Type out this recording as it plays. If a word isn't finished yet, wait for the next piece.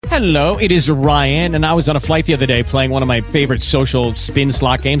Hello, it is Ryan, and I was on a flight the other day playing one of my favorite social spin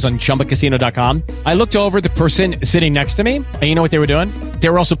slot games on ChumbaCasino.com. I looked over at the person sitting next to me, and you know what they were doing? They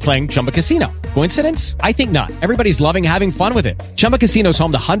were also playing Chumba Casino. Coincidence? I think not. Everybody's loving having fun with it. Chumba Casino is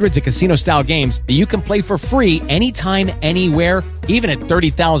home to hundreds of casino-style games that you can play for free anytime, anywhere, even at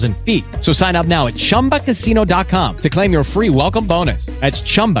 30,000 feet. So sign up now at ChumbaCasino.com to claim your free welcome bonus. That's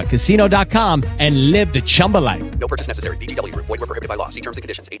ChumbaCasino.com and live the Chumba life. No purchase necessary. VGW. Void where prohibited by law. See terms and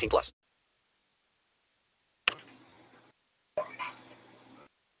conditions. 18+.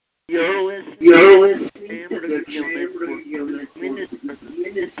 You're listening to the Chamber of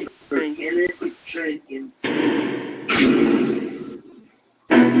Minister Kenneth Jenkins.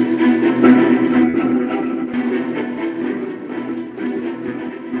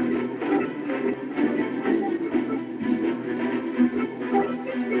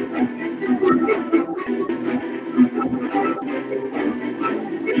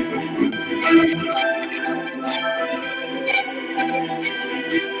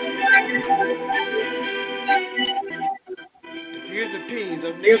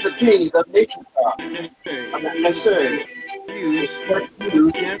 Here's the keys of nature. Yes, sir. Use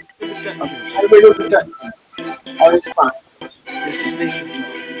every protection. All is fine. This is nation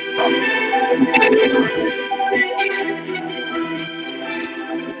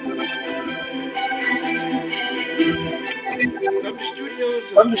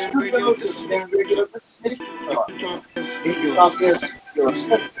From the studios of Stan Radio, this is Nation Talk. Nation Talk is your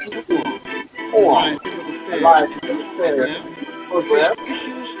second form, a live affair program.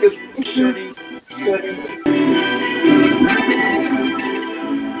 Issues concerning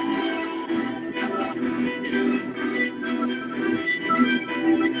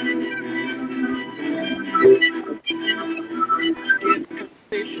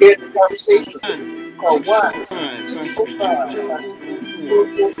get the conversation. Call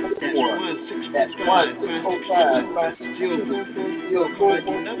 1-605-444. That's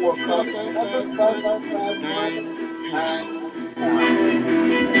 1-605-444.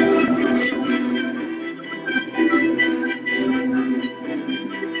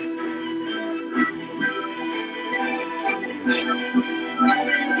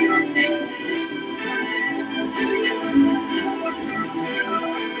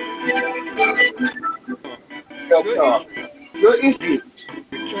 Your issues.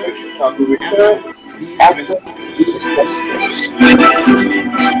 Nation Talk will return after these messages.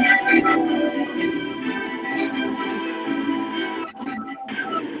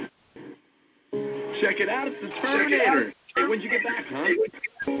 Check it out, it's the Terminator. Hey, when'd you get back, huh?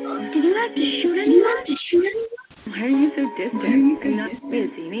 Did you have to shoot anyone? Why are you so distant? Are you not going to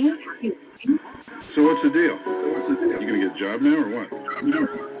see me? So what's the deal? You gonna get a job now or what?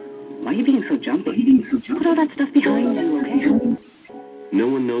 Why are you being so jumpy? Put all that stuff behind you, okay? No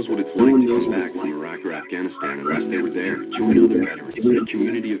one knows what it's like to come back from Iraq or Afghanistan unless they were there. Join other veterans at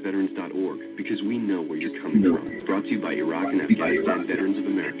communityofveterans.org because we know where you're coming from. Brought to you by Iraq and Afghanistan Veterans of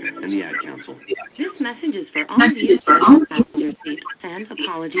America and the Ad Council. This message is for all of you passenger seats and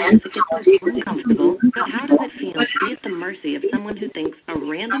apologies if it gets uncomfortable. But how does it feel to be at the mercy of someone who thinks a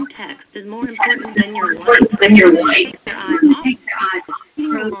random text is more important than your life? Take their eyes off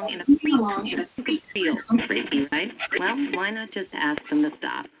along in a free feel. Freaky, right? Well, why not just ask them to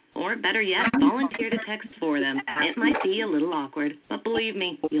stop? Or better yet, volunteer to text for them. It might be a little awkward, but believe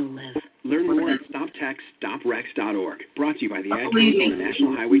me, you'll live. Learn more at StopTextStopWrecks.org. Brought to you by the Ad Council and the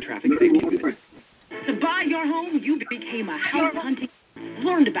National Highway Traffic Safety Unit. To buy your home, you became a house hunting,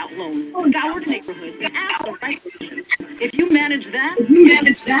 learned about loans, scoured neighborhoods, and asked the right questions. If you manage that,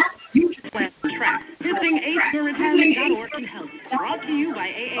 you can plan and track. Visiting aceyourretirement.org can help. Brought to you by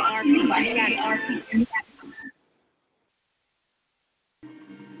AARP.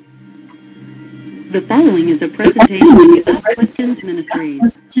 The following is a presentation of Questions Ministries.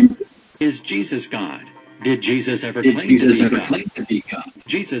 Is Jesus God? Did Jesus ever claim to be God?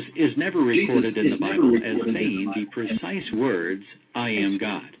 Jesus is never recorded in the Bible as saying the precise words, I am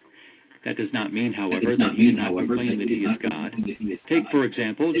God. That does not mean, however, that he did not proclaim that he is God. Take, for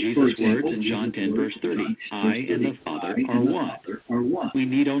example, Jesus' words in John 10, verse 30, I and the Father are one. We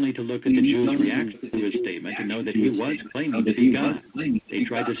need only to look at the Jews' reaction to his statement to know that he was claiming to be God. They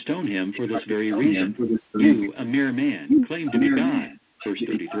tried to stone him for this very reason. You, a mere man, claim to be God. Verse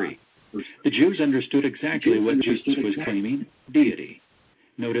 33. The Jews understood exactly what Jesus was claiming, deity.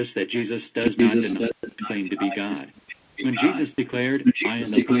 Notice that Jesus does not deny his claim to be God. When Jesus declared, I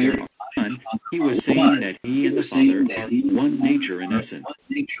and the Father are one, he was saying that he and the Father are one nature in essence.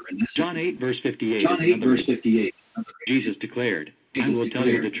 John 8, verse 58. Jesus declared, I will tell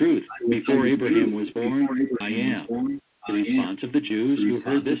you the truth. Before Abraham was born, I am. The response of the Jews who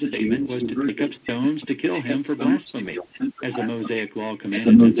heard this statement was to take up stones to kill him for blasphemy, as the Mosaic Law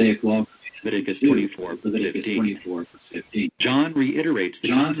commanded them. Leviticus 24:15. John reiterates the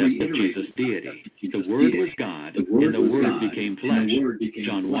concept of Jesus' deity. The Word was God, and the Word became flesh.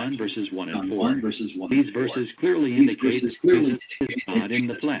 John 1, verses 1 and 4. These verses clearly indicate that Jesus is God in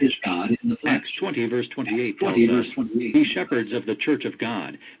the flesh. Acts 20, verse 28 tells us, "Be shepherds of the church of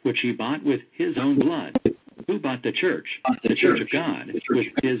God, which he bought with his own blood." Who bought the church? The church of God,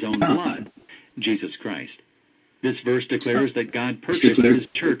 with his own blood. Jesus Christ. This verse declares that God purchased his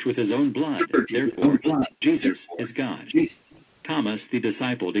church with his own blood. Therefore, Jesus is God. Thomas, the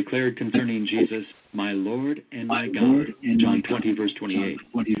disciple, declared concerning Jesus, "My Lord and my God." John 20, verse 28.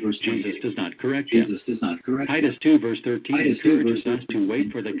 Jesus does not correct him. Titus 2, verse 13 encourages us to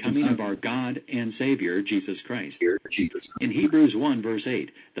wait for the coming of our God and Savior, Jesus Christ. In Hebrews 1, verse 8,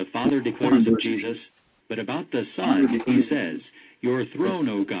 the Father declares of Jesus, "But about the Son, he says, 'Your throne,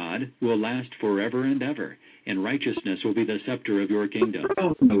 O God, will last forever and ever, and righteousness will be the scepter of your kingdom.'"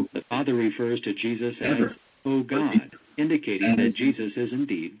 The Father refers to Jesus as, "O God," indicating that Jesus is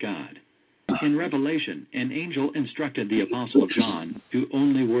indeed God. In Revelation, an angel instructed the Apostle John to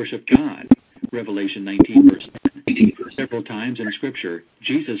only worship God. Revelation 19, verse 10. Several times in Scripture,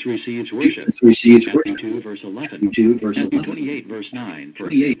 Jesus receives worship. Matthew 2, verse 11. Matthew 28, verse 9, for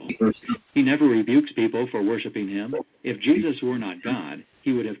example. He never rebukes people for worshiping him. If Jesus were not God,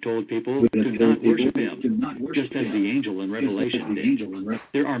 he would have told people, "Do not worship him," just as the angel in Revelation did.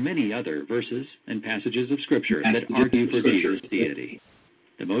 There are many other verses and passages of Scripture that argue for Jesus' deity.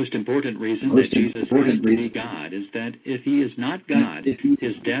 The most important reason that Jesus has to be God is that if he is not God,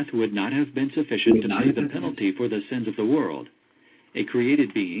 his death would not have been sufficient to pay the penalty for the sins of the world. A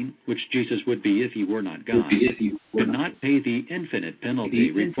created being, which Jesus would be if he were not God, could not pay the infinite penalty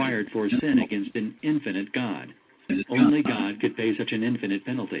required for sin against an infinite God. Only God could pay such an infinite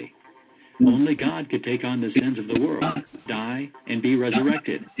penalty. Only God could take on the sins of the world, die, and be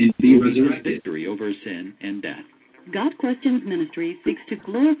resurrected, proving his victory over sin and death. God Questions Ministry seeks to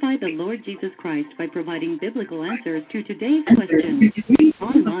glorify the Lord Jesus Christ by providing biblical answers to today's questions.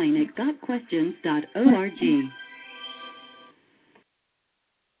 Online at godquestions.org.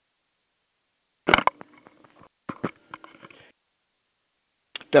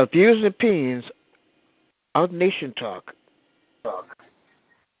 The views and opinions of Nation Talk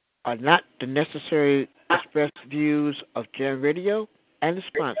are not the necessary expressed views of Gen Radio and the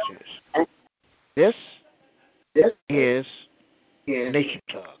sponsors. This is Nation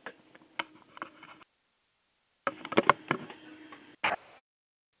Talk.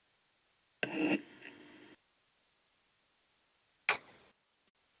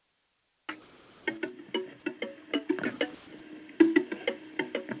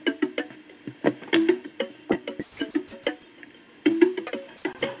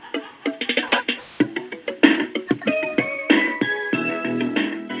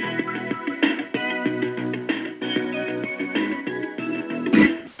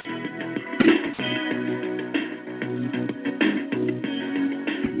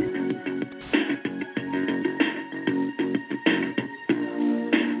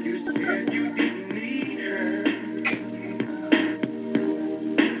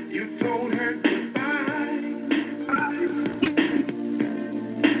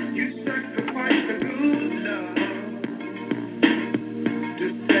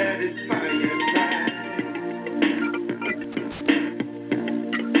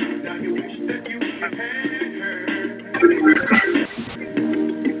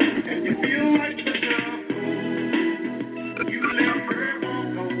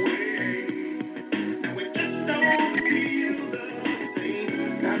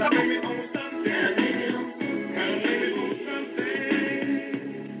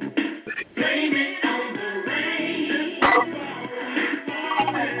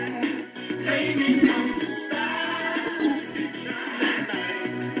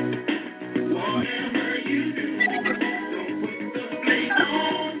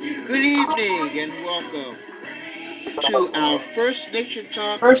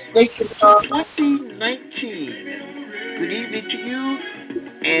 Nation Talk 2019. Good evening to you,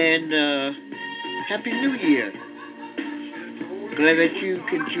 and Happy New Year. Glad that you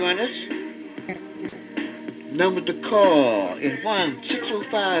can join us. Number to call is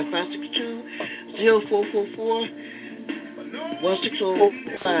 1-605-562-0444.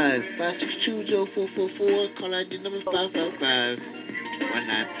 1-605-562-0444. Call ID number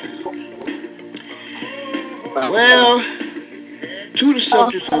 555-19. Well, two of the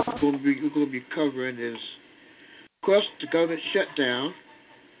subjects we're going to be covering is, of course, the government shutdown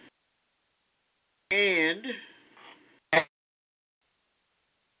and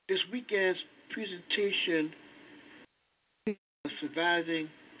this weekend's presentation of surviving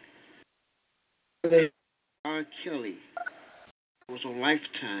R.Kelly. It was on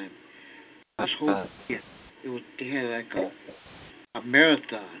Lifetime. This whole weekend. They had like a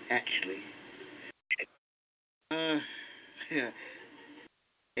marathon actually. Yeah.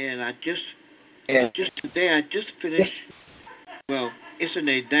 And I just finished. Well, it's in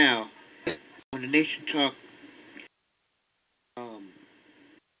there now on the Nation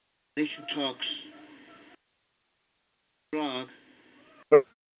Talks blog,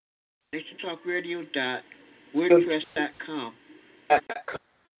 nationtalkradio.wordpress.com.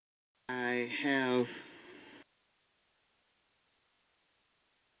 I have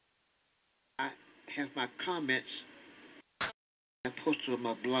my comments I posted on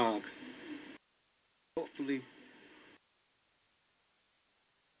my blog. Hopefully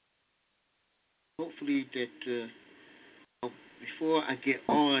that before I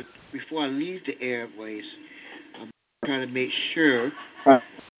leave the airways, I'm trying to make sure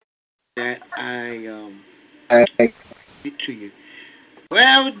that I get to you.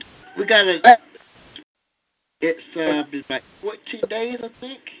 Well, we got it's been like 14 days, I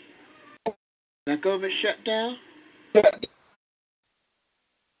think. The government shutdown.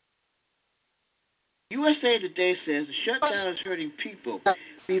 USA Today says the shutdown is hurting people,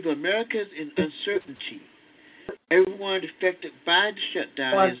 leaving Americans in uncertainty. Everyone affected by the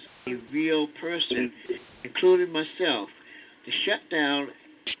shutdown is a real person, including myself. The shutdown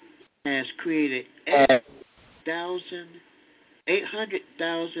has created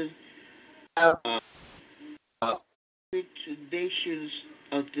 800,000 nations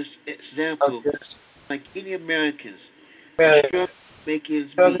of this example, like any Americans, making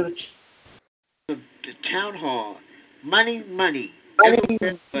the town hall, money,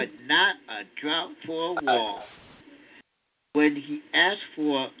 everywhere, but not a drop for a wall. When he asked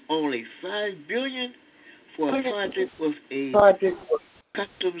for only $5 billion for a project with a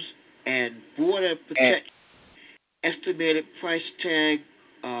customs and border protection, estimated price tag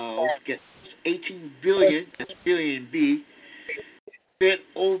of $18 billion. That's billion B. Spent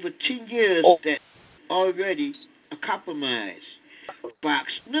over 10 years. That already a compromise.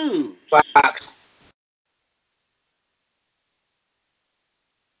 Fox News.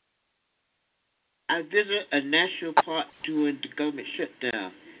 I visited a national park during the government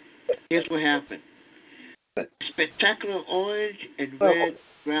shutdown. Here's what happened. Spectacular orange and red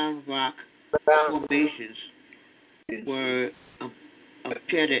brown rock formations were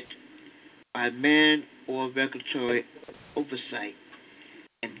impeded by man or regulatory oversight.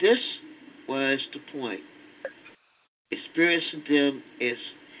 And this was the point. Experiencing them is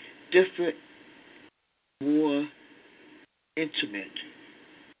different, more intimate.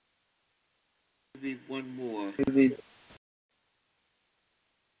 Maybe one more.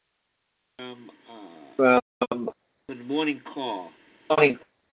 From the morning call.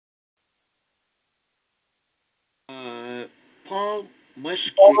 Paul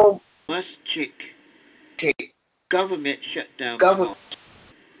Muschik, government shutdown call.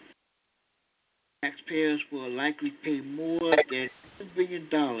 Taxpayers will likely pay more than $1 billion.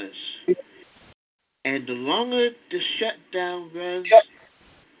 And the longer the shutdown runs,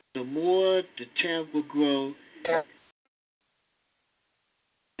 the more the tariff will grow. That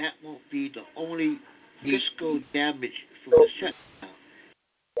won't be the only fiscal damage from the shutdown.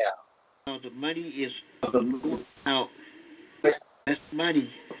 Now the money is going out. That's money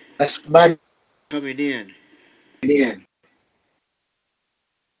coming in.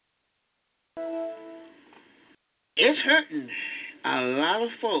 It's hurting a lot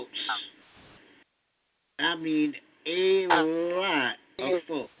of folks. I mean, a lot of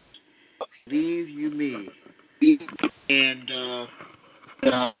folks. Believe you me. And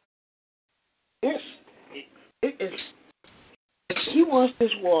it is. He wants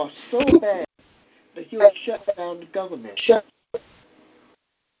this war so bad that he'll shut down the government.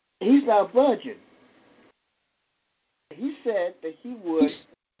 He's not budging. He said that he would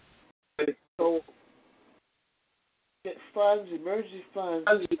go get emergency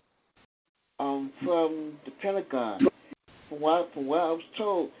funds, from the Pentagon. From what I was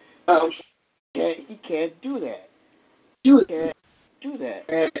told, he can't do that.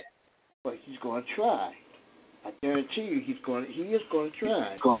 But he's going to try. I guarantee you, he is going to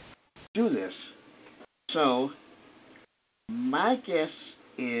try to do this. So, my guess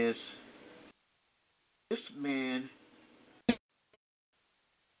is this man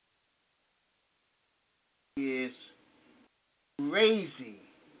is crazy.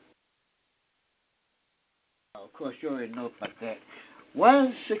 Of course, you already know about that.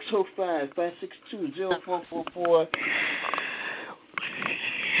 1-605-562-0444.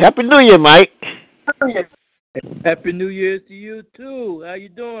 Happy New Year, Mike. Happy New Year's to you too. How you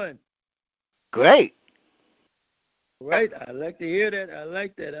doing? Great. Right. I like to hear that. I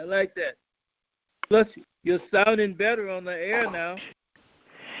like that. Plus, you're sounding better on the air now.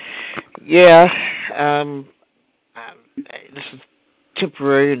 Yeah. This is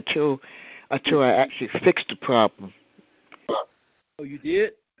temporary until I actually fix the problem. Oh, you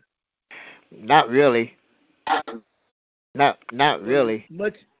did? Not really. Not really.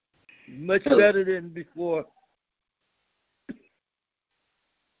 Much better than before.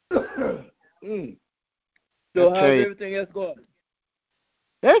 So how's everything else going?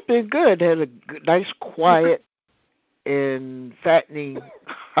 That's been good. Had a good, nice, quiet, and fattening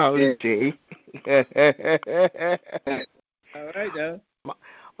holiday. All right, now.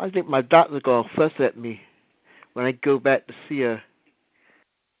 I think my doctor's gonna fuss at me when I go back to see her.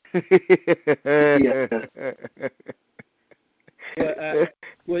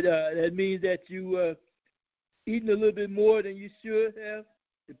 That means that you eating a little bit more than you should have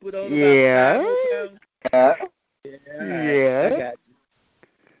to put on Yeah. about 5 pounds. Yeah. I got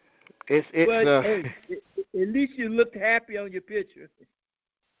you. But hey, at least you looked happy on your picture.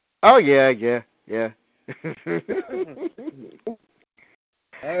 Oh yeah.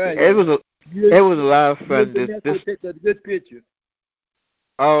 All right. It was a lot of fun. This a good picture.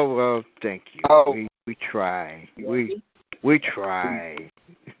 Oh well, thank you. We try. We try.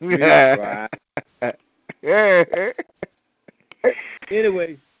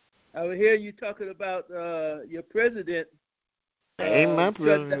 Anyway, I was hearing you talking about your president Ain't my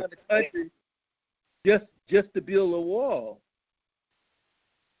shut down the country just to build a wall.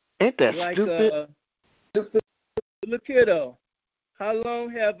 Ain't that stupid? Look here though. How long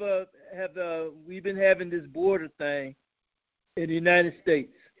have we been having this border thing in the United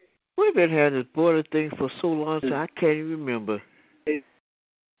States? We've been having this border thing for so long, so I can't even remember.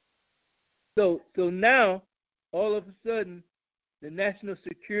 So now, all of a sudden, the national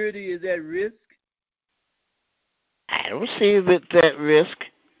security is at risk? I don't see it at risk.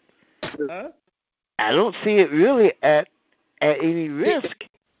 Huh? I don't see it really at any risk.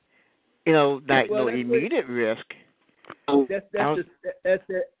 You know, no immediate risk. That's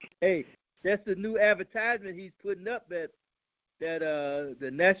the new advertisement he's putting up that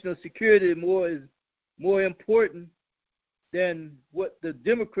the national security is more important than what the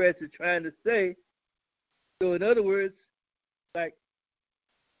Democrats are trying to say. So in other words, like,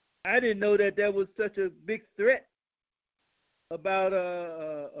 I didn't know that was such a big threat about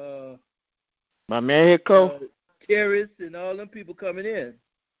Mexico, terrorists and all them people coming in.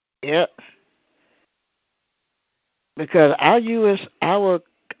 Yeah. Because our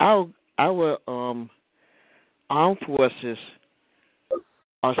armed forces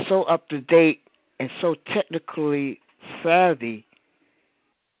are so up to date and so technically savvy,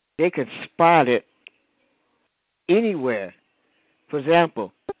 they can spot it anywhere. For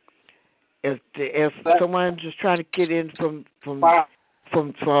example, if someone's just trying to get in from off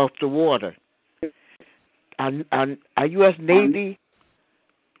the water, our U.S. Navy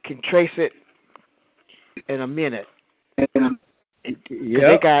can trace it in a minute.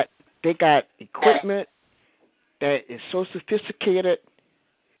 Yeah. They got equipment that is so sophisticated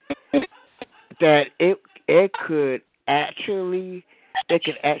that it could actually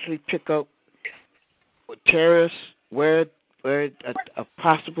pick up terrorists where a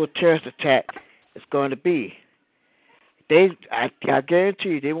possible terrorist attack is going to be. I guarantee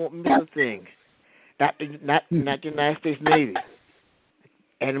you they won't miss a thing. Not the United States Navy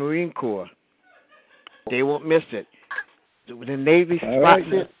and the Marine Corps. They won't miss it. The Navy spots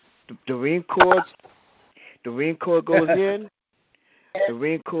it. The Marine Corps goes in. The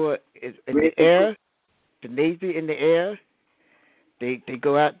Marine Corps is in the air. The Navy in the air. They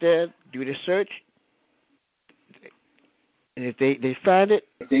go out there, do the search, and if they find it,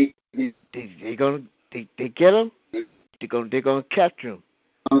 they get them. They're gonna capture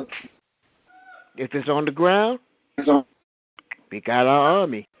them. If it's on the ground, we got our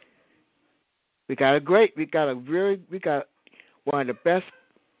army. We got one of the best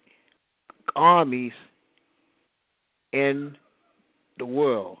armies in the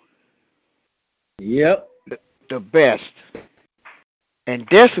world. Yep. The best. And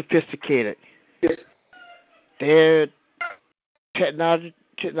they're sophisticated. Their technology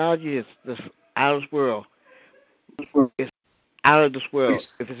is out of this world. It's out of this world.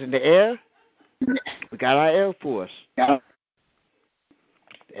 If it's in the air, we got our Air Force. The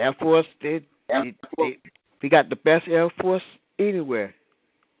Air Force, we got the best Air Force anywhere.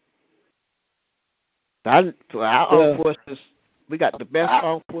 So our armed forces, we got the best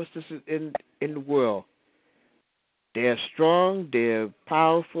armed forces in the world. They're strong, they're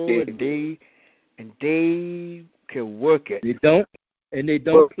powerful, and they can work it. They don't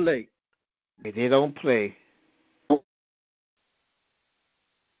play. And they don't play.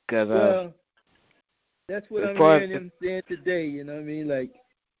 Well, that's what I'm hearing them saying today. You know what I mean? Like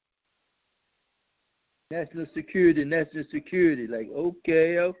national security. Like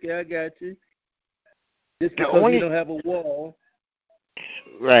okay, I got you. Just because we don't have a wall.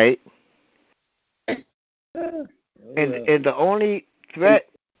 Right. And the only threat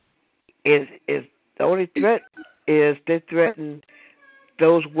is they threaten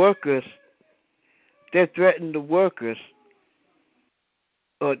those workers. They threaten the workers.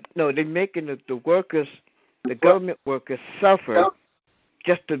 Or no, they're making the workers, the government workers, suffer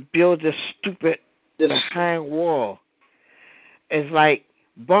just to build this stupid behind wall. It's like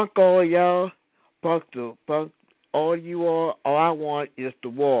bunk all y'all, bunk all you all I want is the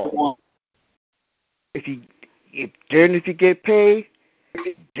wall. If you get paid,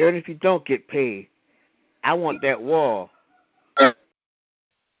 darn if you don't get paid. I want that wall.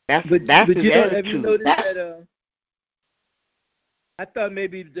 That's his attitude. Have you noticed that? I thought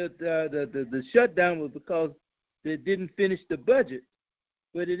maybe the shutdown was because they didn't finish the budget,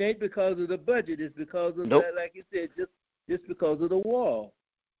 but it ain't because of the budget. It's because of that, like you said, just because of the wall.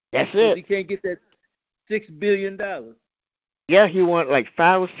 That's it. He can't get that $6 billion. Yeah, he want like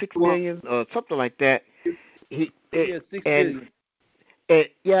 5 or 6 million or something like that. $6 billion.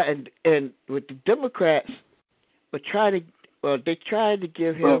 And with the Democrats, they tried to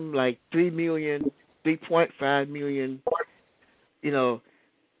give him like 3 million, 3.5 million, you know,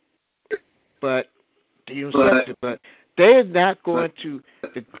 but they're not going to.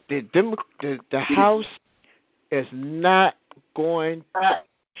 The House is not going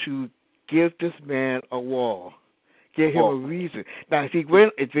to give this man a wall. Give him a reason. Now, if he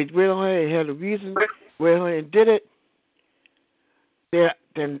went on and had a reason, went on and did it,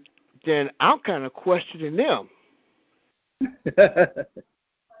 then I'm kind of questioning them.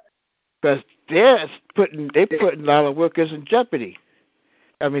 Because they're putting a lot of workers in jeopardy.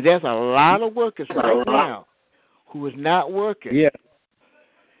 I mean, there's a lot of workers right now who is not working. Yeah.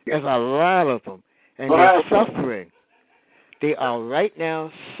 There's a lot of them. And they're suffering. They are right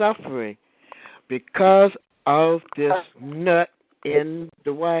now suffering because of this nut in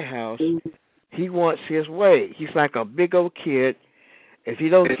the White House. He wants his way. He's like a big old kid. If you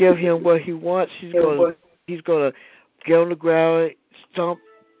don't give him what he wants, he's gonna get on the ground, stomp,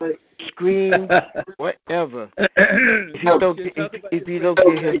 scream, whatever. If you don't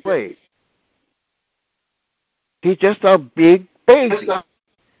get his way, he's just a big baby.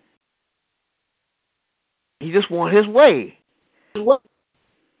 He just wants his way.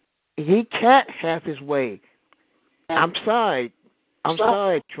 He can't have his way. I'm sorry,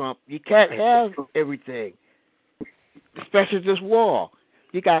 Trump. You can't have everything, especially this war.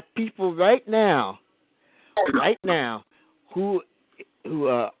 You got people right now, who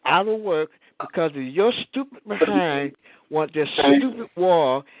are out of work because of your stupid behind want this stupid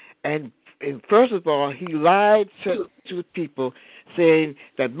war. And first of all, he lied to the people, saying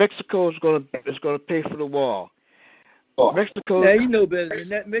that Mexico is going to pay for the wall. Mexico. Now you know better than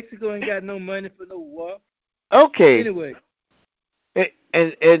that. Mexico ain't got no money for no war. Okay. Anyway.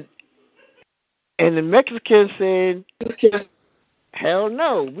 And the Mexicans saying, hell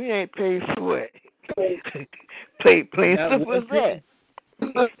no, we ain't paying for it. Plain simple as that.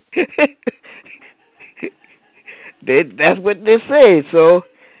 That's what they say. So,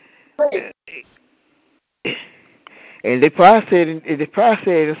 and they probably say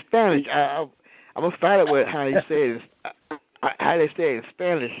it in Spanish. I'm gonna find out how you say it. How they say it in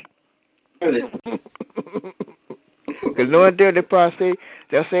Spanish. Because knowing them,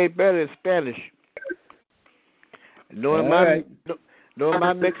 they'll say it better in Spanish. Knowing my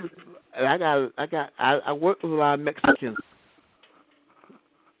Mexicans, I work with a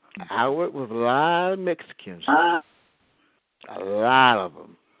lot of Mexicans. A lot of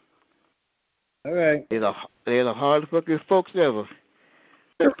them. All right. They're the hardest working folks ever.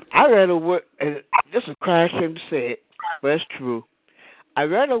 I rather work, and this is a cry shame to say it, but it's true. I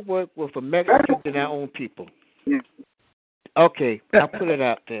rather work with a Mexican than our own people. Okay, I'll put it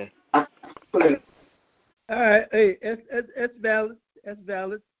out there. All right, hey, that's valid. That's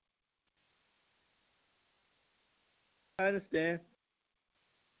valid. I understand.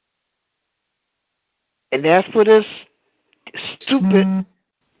 And as for this stupid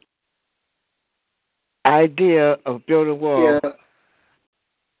idea of building a wall,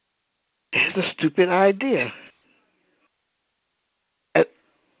 it's a stupid idea. As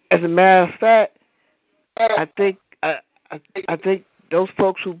a matter of fact, I think those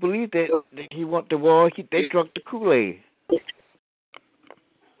folks who believe that he want the war, they drunk the Kool-Aid.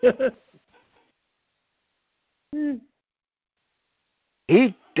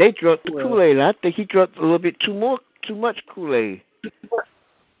 They drunk the Kool-Aid. I think he drunk a little bit too much Kool-Aid.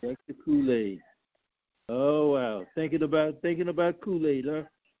 Drunk the Kool-Aid. Oh wow, thinking about Kool-Aid, huh?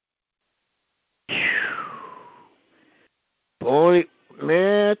 Boy,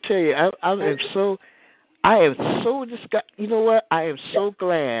 man, I tell you, I am so disgusted. You know what? I am so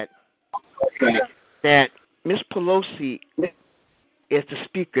glad that Miss Pelosi is the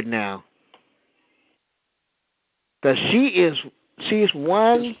speaker now, because she's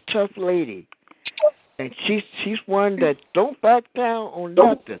one tough lady, and she's one that don't back down on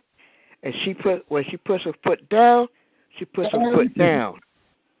nothing. And when she puts her foot down, she puts her foot down.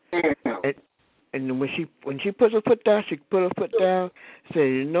 And when she puts her foot down, she put her foot down. Said,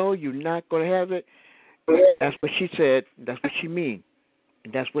 you're not gonna have it. That's what she said. That's what she mean.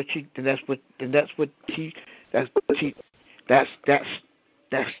 And that's what's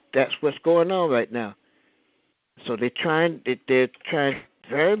going on right now. So they're trying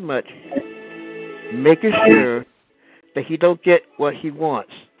very much making sure that he don't get what he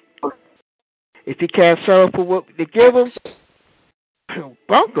wants. If he can't settle for what they give him,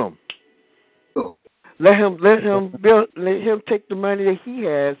 bunk him. Let him take the money that he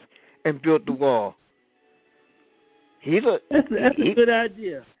has and build the wall. That's a good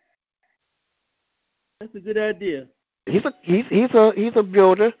idea. That's a good idea. He's a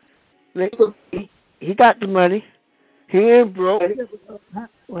builder. He got the money. He ain't broke.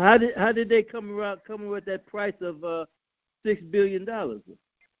 Well, how did they come with that price of $6 billion?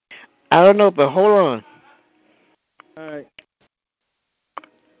 I don't know, but hold on. All right.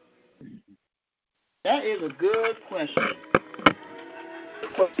 That is a good question.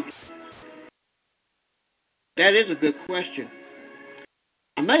 That is a good question.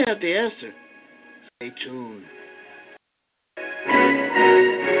 I might have the answer. Stay tuned.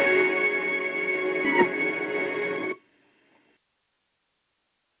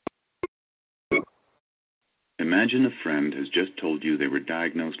 Imagine a friend has just told you they were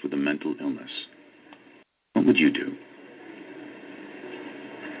diagnosed with a mental illness. What would you do?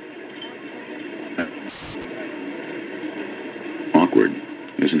 Awkward,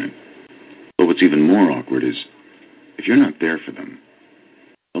 isn't it? But what's even more awkward is, if you're not there for them,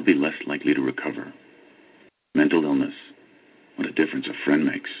 they'll be less likely to recover. Mental illness. What a difference a friend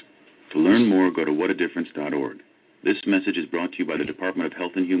makes. To learn more, go to whatadifference.org. This message is brought to you by the Department of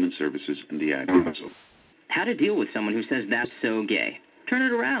Health and Human Services and the Ad Council. How to deal with someone who says that's so gay. Turn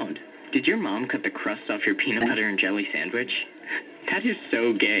it around. Did your mom cut the crust off your peanut butter and jelly sandwich? That is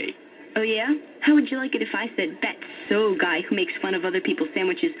so gay. Oh, yeah? How would you like it if I said, that's so guy who makes fun of other people's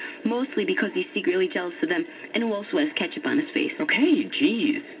sandwiches, mostly because he's secretly jealous of them, and who also has ketchup on his face? Okay,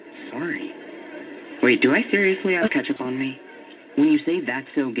 geez. Sorry. Wait, do I seriously have ketchup on me? When you say that's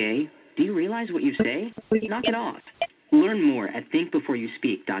so gay, do you realize what you say? Knock it off. Learn more at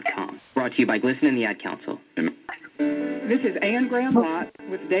thinkbeforeyouSpeak.com. Brought to you by Glisten and the Ad Council. This is Ann Graham Lott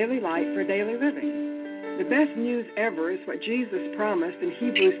with Daily Light for Daily Living. The best news ever is what Jesus promised in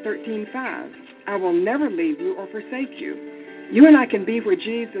Hebrews 13:5. I will never leave you or forsake you. You and I can be where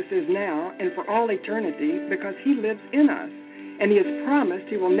Jesus is now and for all eternity because he lives in us, and he has promised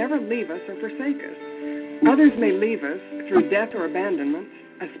he will never leave us or forsake us. Others may leave us through death or abandonment.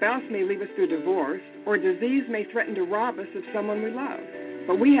 A spouse may leave us through divorce, or disease may threaten to rob us of someone we love.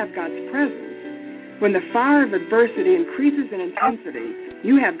 But we have God's presence. When the fire of adversity increases in intensity,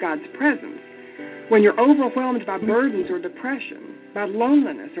 you have God's presence. When you're overwhelmed by burdens or depression, by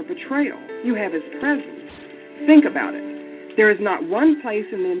loneliness or betrayal, you have his presence. Think about it. There is not one place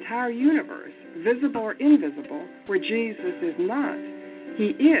in the entire universe, visible or invisible, where Jesus is not.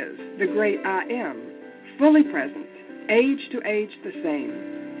 He is the great I am, fully present, age to age the same.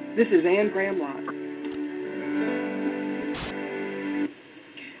 This is Ann Graham Lott.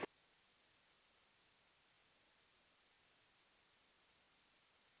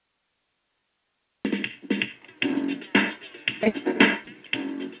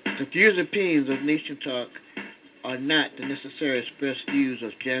 The views and opinions of Nation Talk are not the necessary expressed views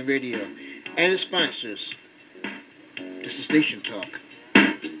of Jam Radio and its sponsors. This is Nation Talk.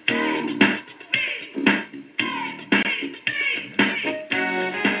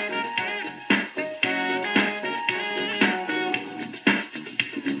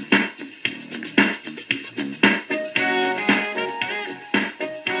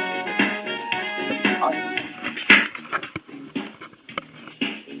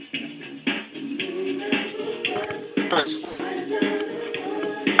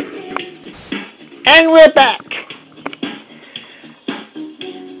 And we're back.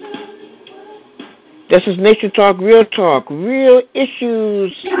 This is Nation Talk, Real Talk, Real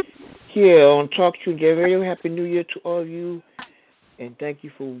Issues here on Talk True Gay Radio. Happy New Year to all of you, and thank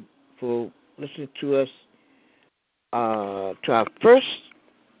you for listening to us, to our first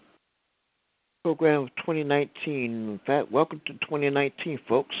program of 2019. In fact, welcome to 2019,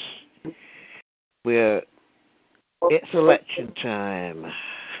 folks. It's election time.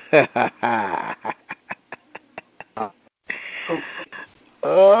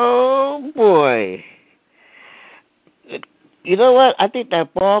 Oh, boy. You know what? I think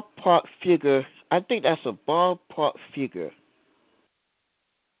that ballpark figure, that's a ballpark figure.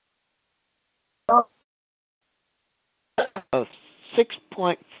 Of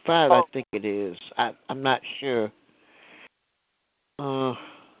 6.5, I think it is. I'm not sure. I'm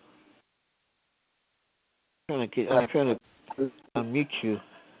trying to unmute you.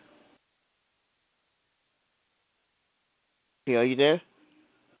 Okay, are you there?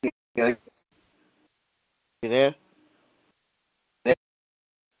 You there?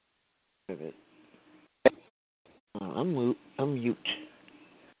 I'm mute.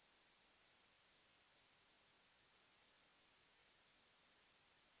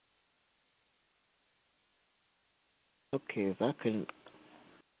 Okay, if I can.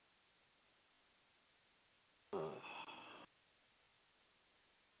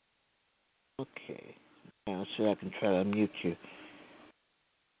 Okay. Now, I'll see if I can try to unmute you.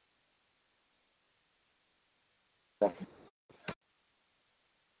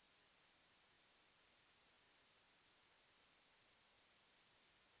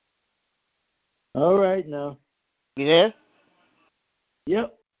 All right, now. You there?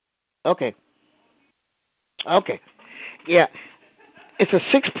 Yep. Okay. Yeah. It's a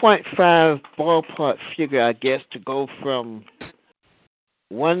 6.5 ballpark figure, I guess, to go from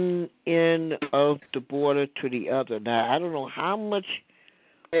one end of the border to the other. Now, I don't know how much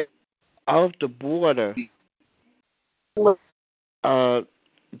of the border they're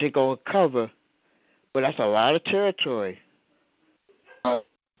going to cover, but that's a lot of territory.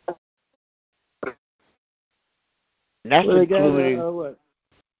 That's including.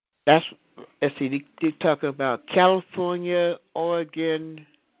 Let's see, they're talking about California, Oregon.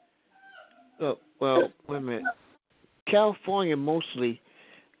 Oh, well, wait a minute. California mostly,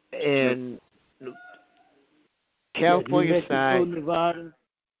 and California side.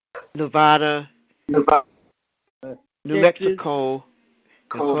 Nevada, New Mexico,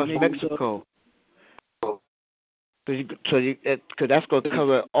 and of course Mexico. Because that's going to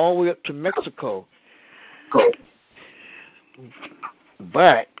cover all the way up to Mexico.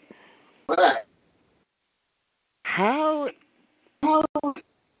 But how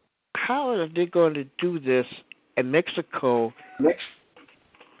are they going to do this? And Mexico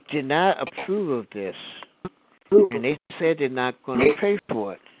did not approve of this, and they said they're not going to pay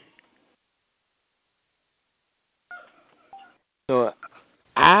for it. So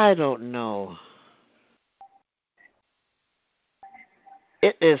I don't know.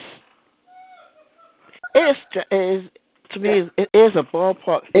 It is to me, it is a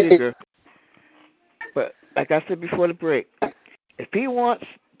ballpark figure. But like I said before the break, if he wants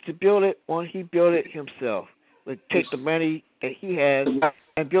to build it, why don't he build it himself? Like take the money that he has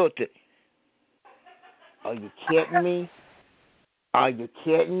and build it. Are you kidding me?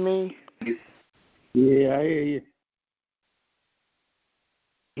 Yeah, I hear you.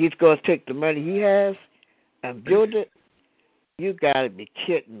 He's going to take the money he has and build it? You got to be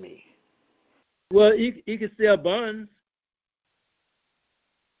kidding me. Well, he can sell bonds.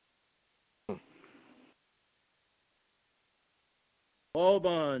 All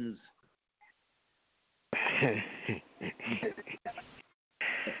bonds.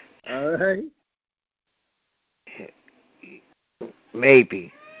 All right.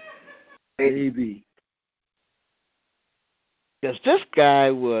 Maybe. Because this guy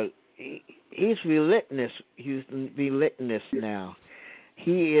he's relentless. He's relentless now.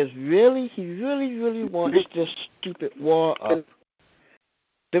 He really wants this stupid war up.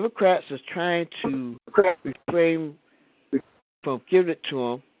 Democrats is trying to refrain from giving it to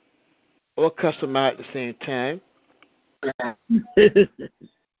him or cuss him out at the same time.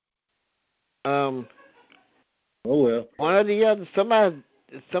 Oh well. One or the other. Somebody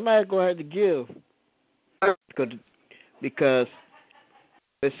gonna have to give. Because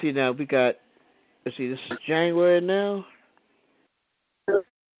let's see now, this is January now.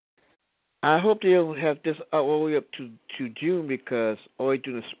 I hope they don't have this all the way up to June all the way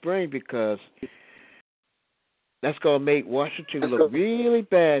to the spring, because that's gonna make Washington look really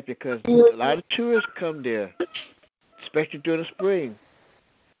bad, because a lot of tourists come there, especially during the spring.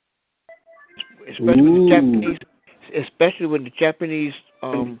 Especially when the Japanese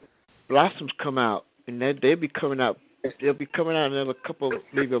blossoms come out and they'll be coming out. They'll be coming out in another couple,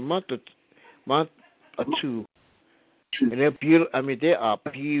 maybe a month or two. And they're beautiful. I mean, they are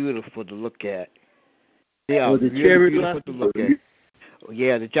beautiful to look at. They are the really cherry beautiful to look at.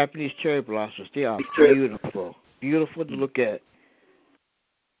 Yeah, the Japanese cherry blossoms. They are beautiful to look at.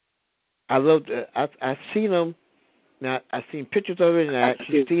 I love. I've seen them. Now I've seen pictures of it, and I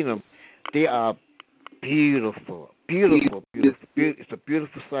actually seen them. They are beautiful. It's a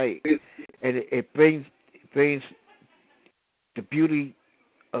beautiful sight, and it brings the beauty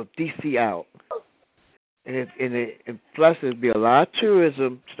of DC out. And plus there'll be a lot of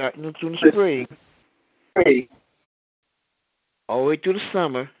tourism starting in the spring, all the way through the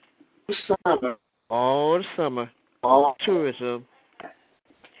summer, all the summer, tourism.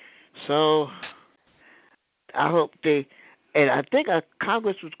 So I hope and I think our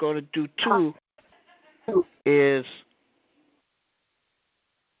Congress was going to do too, is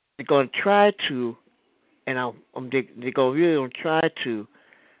they're going to try to, and they're going to really try to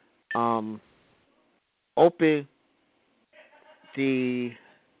open the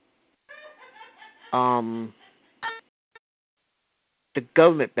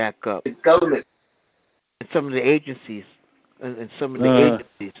government back up. And some of the agencies.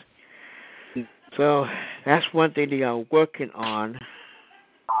 So that's one thing they are working on.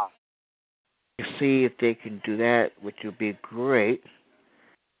 To see if they can do that, which would be great.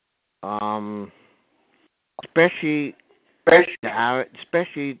 Especially as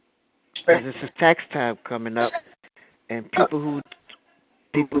this is tax time coming up, and people who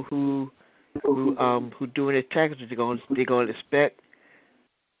doing their taxes, they're going to expect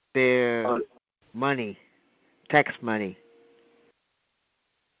their money, tax money.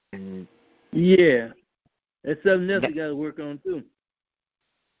 And yeah, that's something else you got to work on too.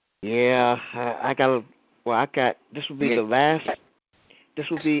 Yeah, I got. This will be the last. This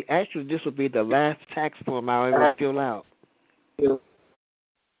will be the last tax form I'll ever fill out. All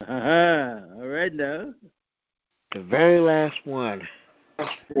right now. The very last one.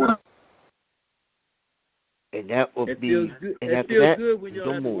 And that will be. Feels good. And it after feels that, good when you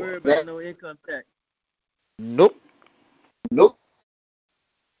don't have to worry about no income tax. Nope.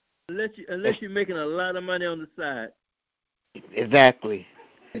 Unless you're making a lot of money on the side. Exactly.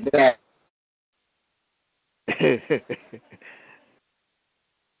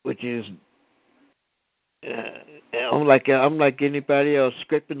 Which is, I'm like anybody else,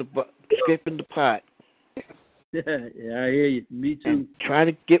 scraping the pot. Yeah, I hear you. Me too. And trying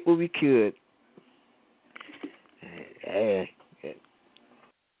to get what we could.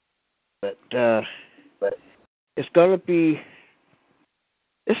 But it's gonna be.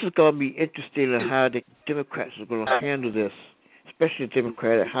 This is gonna be interesting on how the Democrats are gonna handle this, especially the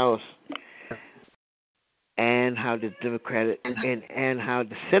Democratic House, and how the Democratic and how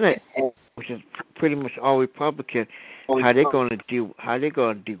the Senate, which is pretty much all Republican, how they're gonna deal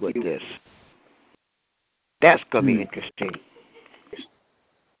with this. That's gonna be interesting.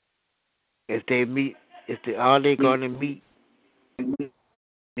 If they meet, are they gonna meet,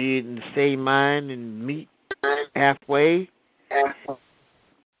 be in the same mind and meet halfway?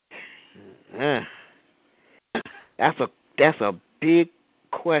 That's a big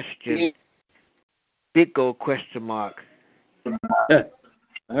question. Big old question mark. All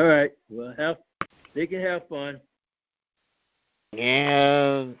right. Well, they can have fun.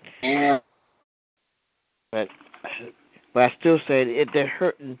 Yeah. But I still say they're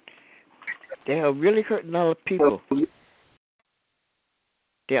hurting. They are really hurting all the people.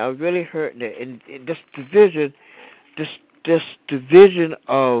 They are really hurting it. And this division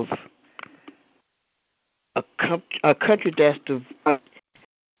of a country that's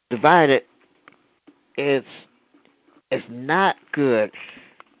divided is not good.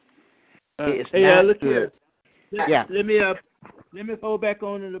 It's not good. Here. Let me hold back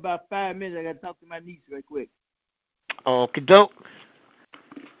on in about 5 minutes. I got to talk to my niece right quick. Okie doke.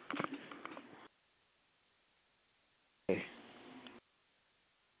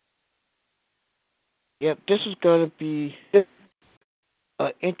 Yep, this is going to be an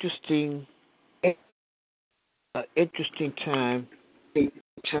interesting time.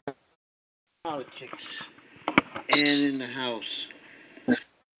 Politics and in the House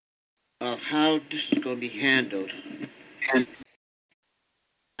of how this is going to be handled. I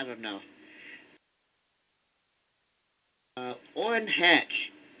don't know. Orrin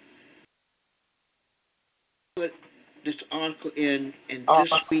Hatch put this article in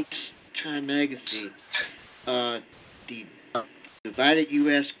this week's Time magazine. The divided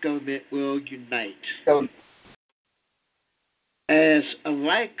U.S. government will unite. As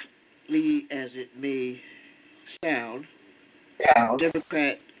unlikely as it may sound,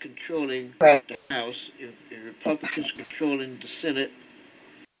 Democrat controlling the House and Republicans controlling the Senate,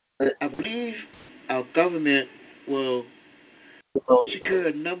 I believe our government will secure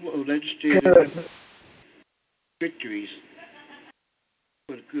a number of legislative victories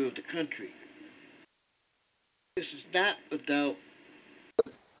for the good of the country. This is not without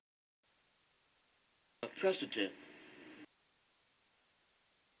a precedent.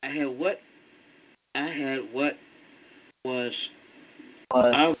 I had what was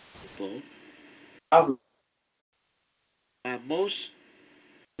arguable my most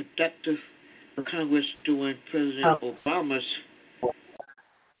productive Congress during President Obama's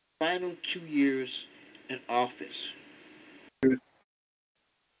final 2 years in office.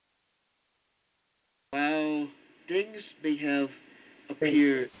 While things may have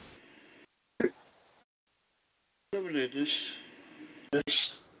appeared criminalist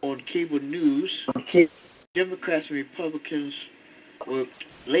on cable news, Democrats and Republicans worked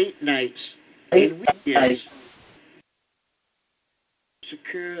late nights and weekends to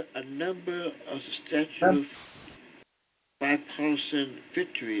secure a number of substantial bipartisan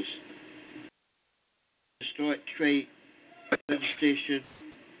victories, start trade legislation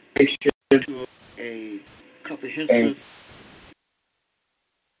to a comprehensive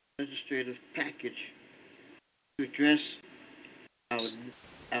legislative package to address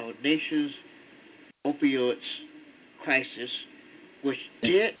our nation's opioids crisis, which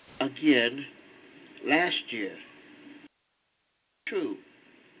did again last year. True,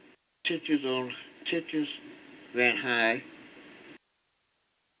 tensions ran high,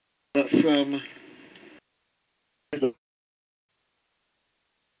 but from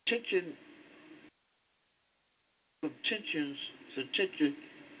tension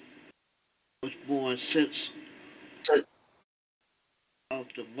was born since of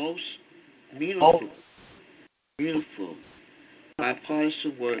the most meaningful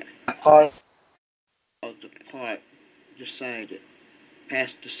bipartisan work of the part decided.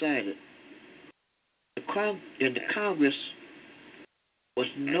 The Congress was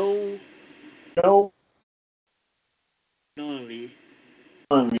knowingly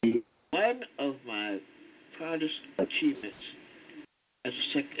one of my proudest achievements as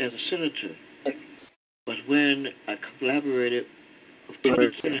a senator was when I collaborated with Teddy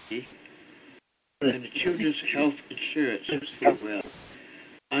Kennedy and the Children's Health Insurance Program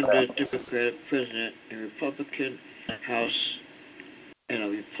under Democratic President and Republican House and a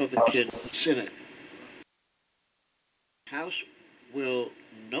Republican Senate. House will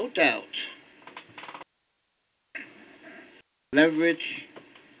no doubt leverage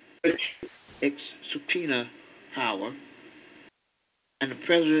its subpoena power, and the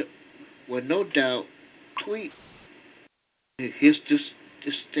President will no doubt tweet his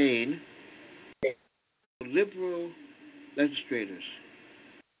disdain for liberal legislators.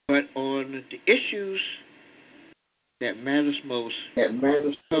 But on the issues that matters most,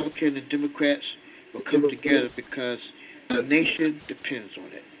 Republicans and Democrats will come together because the nation depends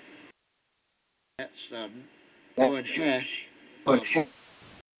on it. That's Warren Hatch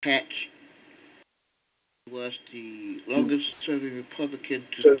was the longest serving Republican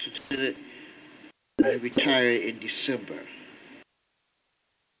to Senate and retired in December.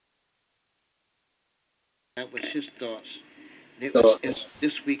 That was his thoughts. It was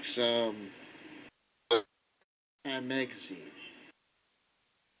this week's Time magazine.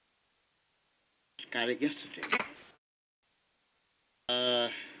 Got it yesterday.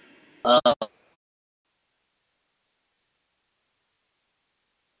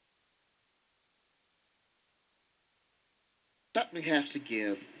 Something has to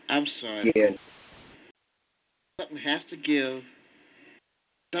give. I'm sorry. Yeah. Something has to give.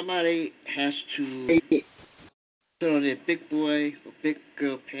 Somebody has to put on their big boy or big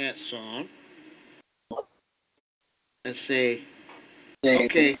girl pants on and say,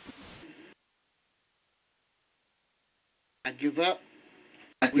 okay, I give up.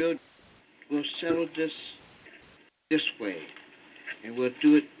 We'll settle this way, and we'll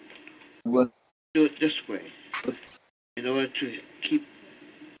do it this way in order to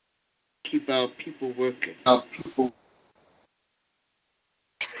keep our people working.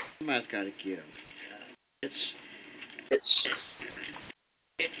 Somebody's got to give.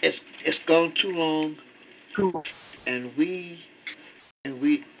 It's gone too long, and we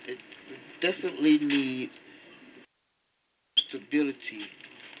definitely need stability.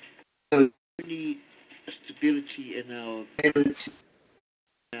 We need stability in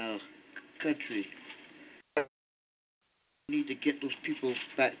our country. We need to get those people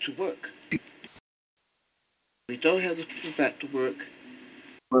back to work. We don't have those people back to work.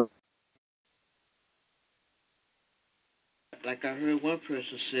 like I heard one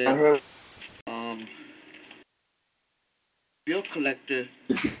person say, bill collector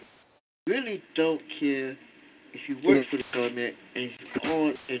really don't care if you work for the government and if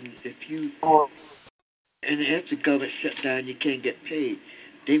the government shut down, you can't get paid.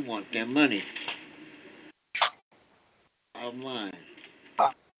 They want their money. Bottom line.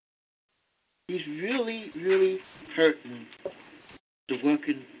 He's really, really hurting the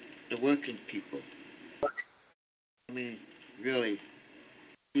working people. I mean, really.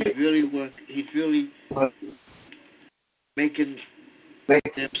 He's really making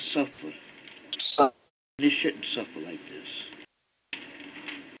them suffer. They shouldn't suffer like this.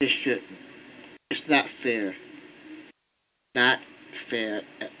 They shouldn't. It's not fair. Not fair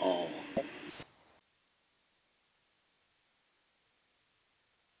at all.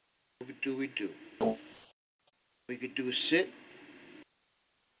 What do we do? We could do is sit,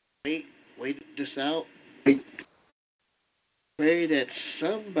 wait this out, pray that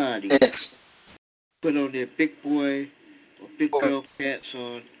somebody put on their big boy or big girl pants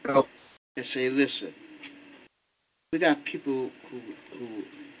on and say, listen, we got people who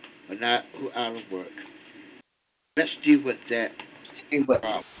are out of work. Let's deal with that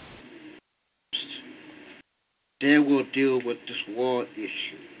problem. Then we'll deal with this war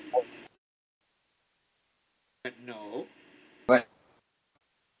issue. But no.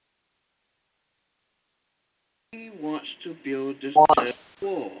 He wants to build this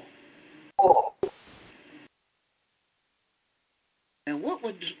wall. And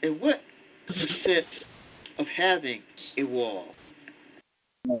what's the sense of having a wall?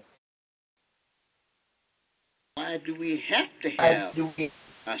 Why do we have to have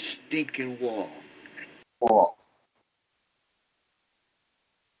a stinking wall?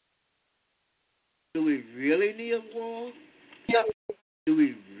 Do we really need a wall? Do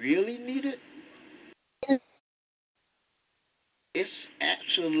we really need it? It's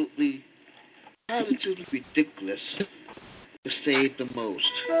absolutely ridiculous, to say the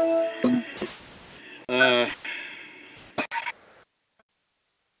most.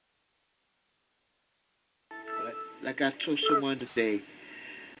 Like I told someone today,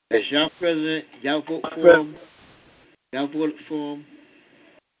 as y'all president, y'all vote for him, y'all voted for him,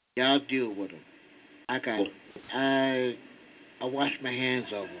 y'all deal with him. I got it. I washed my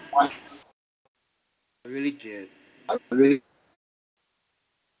hands of him. I really did.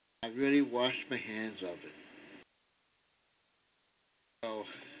 I really washed my hands of it. So,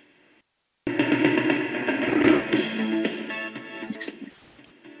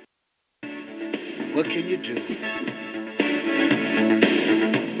 what can you do?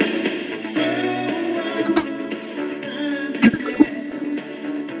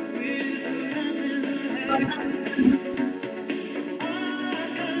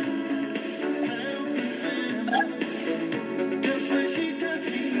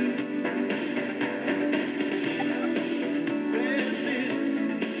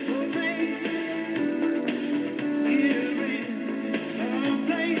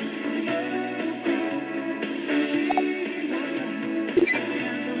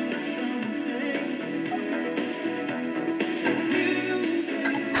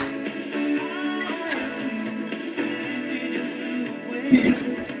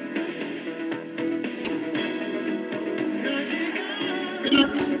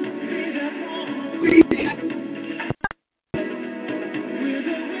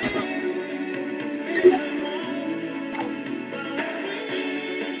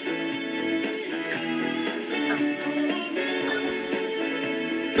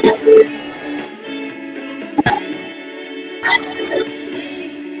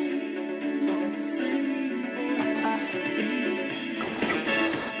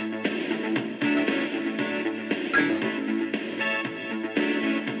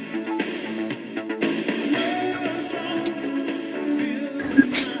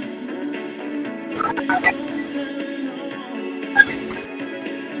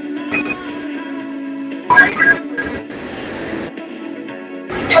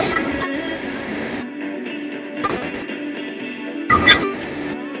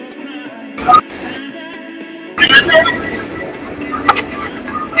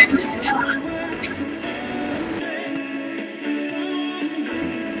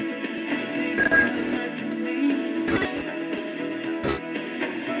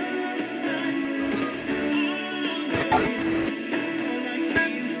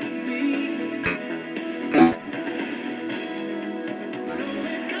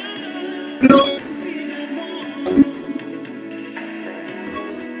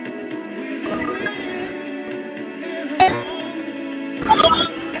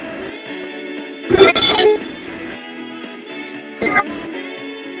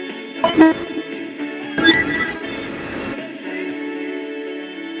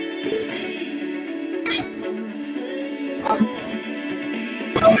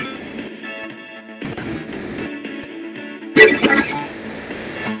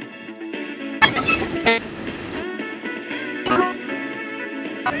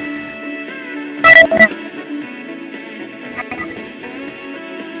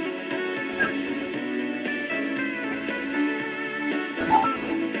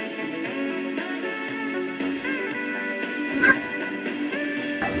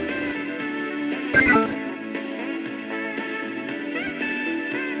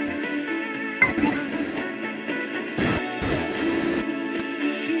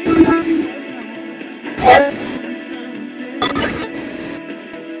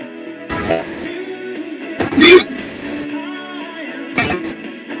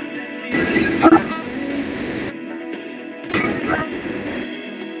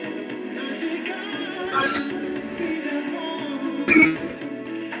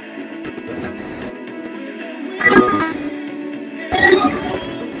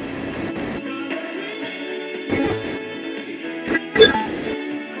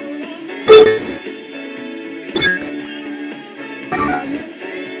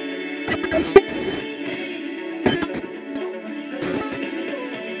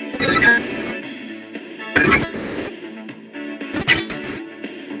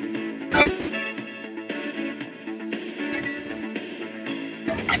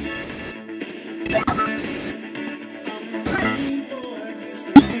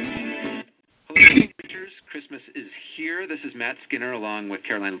 Christmas is here. This is Matt Skinner along with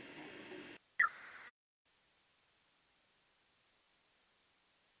Caroline.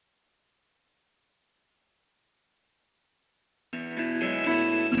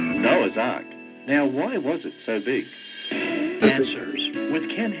 Noah's Ark. Now, why was it so big? Answers with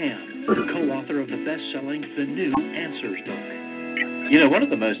Ken Ham, co-author of the best-selling The New Answers book. You know, one of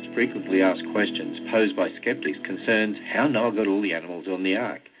the most frequently asked questions posed by skeptics concerns how Noah got all the animals on the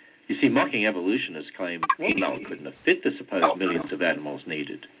ark. You see, mocking evolutionists claim, well, Noah couldn't have fit the supposed millions of animals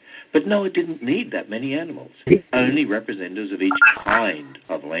needed. But Noah didn't need that many animals. Only representatives of each kind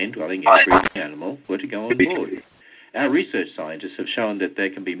of land-dwelling, air-breathing animal were to go on board. Our research scientists have shown that there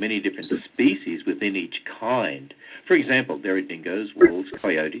can be many different species within each kind. For example, there are dingoes, wolves,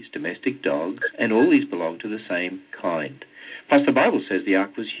 coyotes, domestic dogs, and all these belong to the same kind. Plus, the Bible says the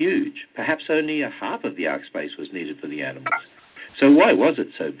ark was huge. Perhaps only a half of the ark space was needed for the animals. So why was it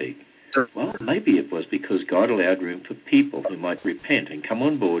so big? Well, maybe it was because God allowed room for people who might repent and come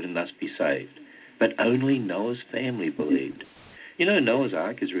on board and thus be saved. But only Noah's family believed. You know, Noah's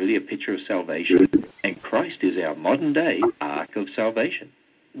Ark is really a picture of salvation, and Christ is our modern-day Ark of salvation.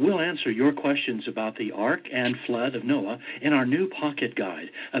 We'll answer your questions about the Ark and Flood of Noah in our new pocket guide,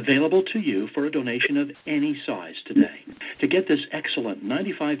 available to you for a donation of any size today. To get this excellent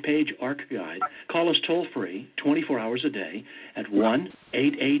 95-page Ark guide, call us toll-free 24 hours a day at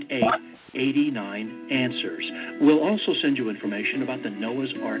 1-888-89-ANSWERS. We'll also send you information about the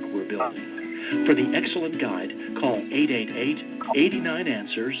Noah's Ark we're building. For the excellent guide, call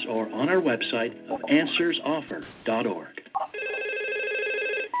 888-89-ANSWERS or on our website of answersoffer.org.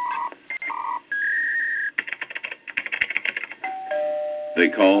 They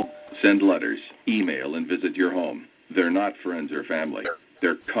call, send letters, email, and visit your home. They're not friends or family.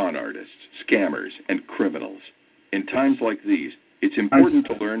 They're con artists, scammers, and criminals. In times like these, it's important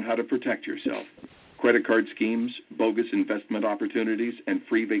to learn how to protect yourself. Credit card schemes, bogus investment opportunities, and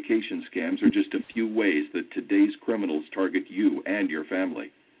free vacation scams are just a few ways that today's criminals target you and your family.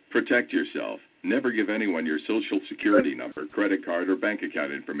 Protect yourself. Never give anyone your social security number, credit card, or bank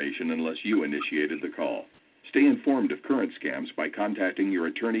account information unless you initiated the call. Stay informed of current scams by contacting your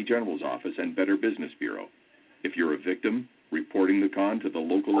Attorney General's office and Better Business Bureau. If you're a victim, reporting the con to the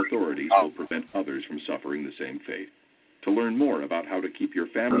local authorities will prevent others from suffering the same fate. To learn more about how to keep your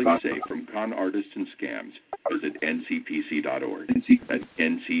family safe from con artists and scams, visit ncpc.org. That's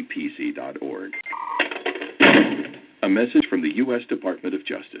ncpc.org. A message from the U.S. Department of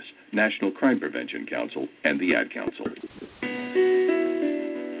Justice, National Crime Prevention Council, and the Ad Council.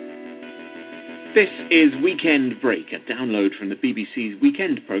 This is Weekend Break, a download from the BBC's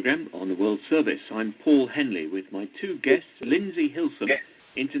weekend programme on the World Service. I'm Paul Henley with my two guests, Lindsay Hilson,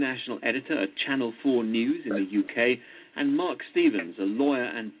 international editor at Channel 4 News in the UK, and Mark Stevens, a lawyer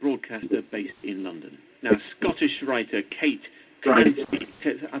and broadcaster based in London. Now, Scottish writer Kate Clancy,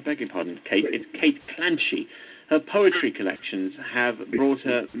 I beg your pardon, Kate, it's Kate Clancy. Her poetry collections have brought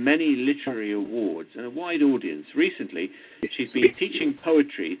her many literary awards and a wide audience. Recently, she's been teaching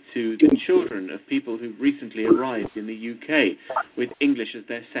poetry to the children of people who've recently arrived in the UK, with English as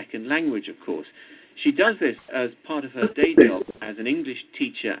their second language, of course. She does this as part of her day job as an English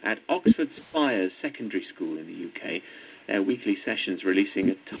teacher at Oxford Spires Secondary School in the UK, their weekly sessions releasing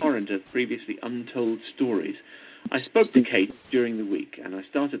a torrent of previously untold stories. I spoke to Kate during the week, and I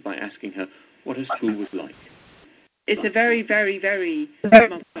started by asking her what her school was like. It's a very, very, very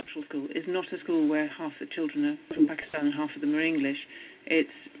multicultural school. It's not a school where half the children are from Pakistan and half of them are English. It's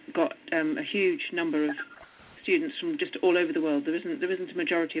got a huge number of students from just all over the world. There isn't a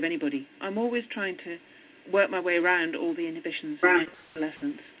majority of anybody. I'm always trying to work my way around all the inhibitions of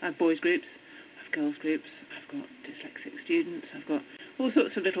adolescence. I have boys groups, I have girls groups, I've got dyslexic students, I've got all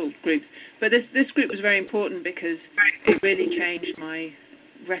sorts of little groups. But this group was very important because it really changed my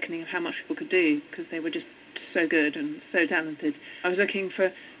reckoning of how much people could do, because they were just so good and so talented. I was looking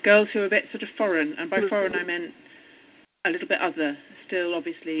for girls who were a bit sort of foreign, and by foreign I meant a little bit other, still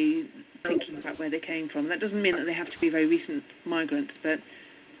obviously thinking about where they came from. That doesn't mean that they have to be very recent migrants, but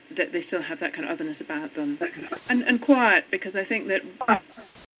that they still have that kind of otherness about them. And quiet, because I think that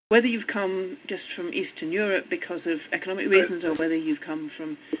whether you've come just from Eastern Europe because of economic reasons, or whether you've come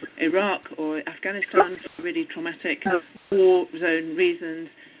from Iraq or Afghanistan for really traumatic war zone reasons,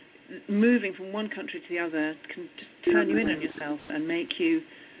 moving from one country to the other can just turn you in on yourself and make you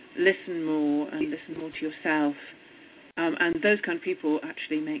listen more and listen more to yourself. And those kind of people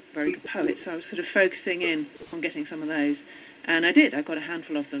actually make very good poets. So I was sort of focusing in on getting some of those. And I did. I got a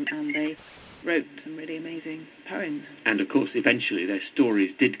handful of them, and they wrote some really amazing poems. And, of course, eventually their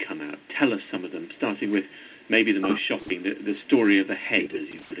stories did come out. Tell us some of them, starting with maybe the most shocking, the story of the head, as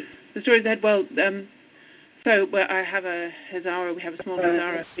you put it. The story of the head, well, I have a Hazara, we have a small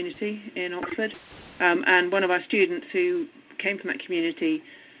Hazara community in Oxford, and one of our students who came from that community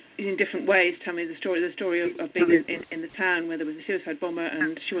in different ways tell me the story of being in the town where there was a suicide bomber,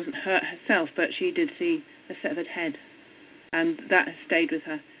 and she wasn't hurt herself, but she did see a severed head, and that has stayed with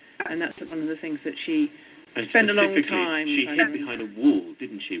her, and that's one of the things that she spent a long time. She hid behind a wall,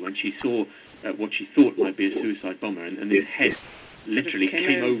 didn't she, when she saw what she thought might be a suicide bomber, and his head literally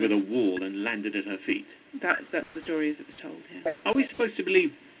came over the wall and landed at her feet. That's the story as it was told, yeah. Are we supposed to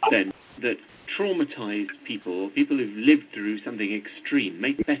believe, then, that traumatized people who've lived through something extreme,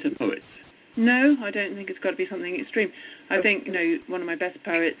 make better poets? No, I don't think it's got to be something extreme. I think, one of my best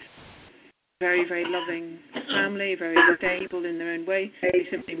poets, very, very loving family, very stable in their own way. They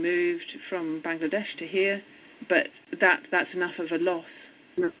simply moved from Bangladesh to here, but that's enough of a loss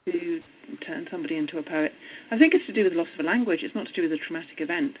to turn somebody into a poet. I think it's to do with the loss of a language. It's not to do with a traumatic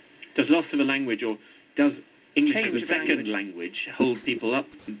event. Does loss of a language, or does English as a second language hold people up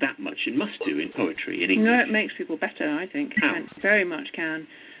that much? It must do in poetry, in English. No, it makes people better, I think. How? It very much can.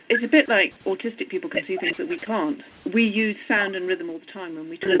 It's a bit like autistic people can see things that we can't. We use sound and rhythm all the time when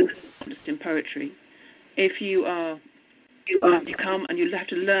we talk, just in poetry. If you come and you have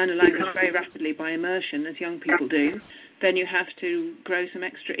to learn a language very rapidly by immersion, as young people do, then you have to grow some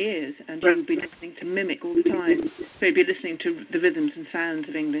extra ears, and you will be listening to mimic all the time. So you'll be listening to the rhythms and sounds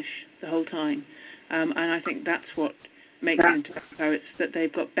of English the whole time. And I think that's what makes them into poets, that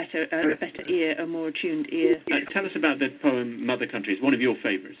they've got a better ear, a more attuned ear. Tell us about the poem Mother Country. It's one of your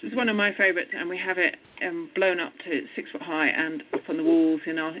favourites, isn't it? It's one of my favourites, and we have it blown up to 6 foot high and up on the walls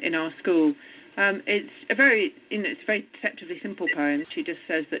in our school. It's a very deceptively simple poem. She just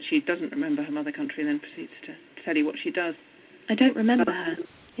says that she doesn't remember her mother country and then proceeds to tell you what she does. I don't remember her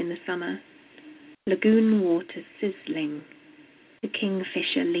in the summer. Lagoon water sizzling, the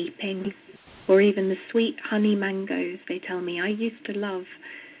kingfisher leaping, or even the sweet honey mangoes they tell me I used to love.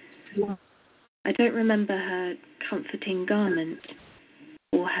 I don't remember her comforting garment,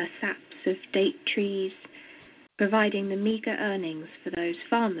 or her saps of date trees, providing the meagre earnings for those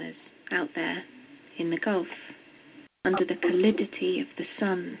farmers out there in the Gulf, under the pallidity of the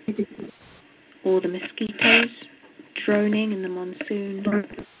sun, or the mosquitoes droning in the monsoon,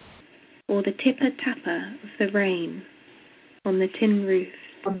 or the tipper-tapper of the rain on the tin roof,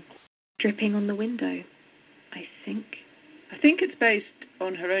 dripping on the window, I think. I think it's based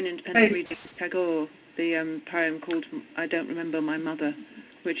on her own independent reading of Tagore, the poem called I Don't Remember My Mother,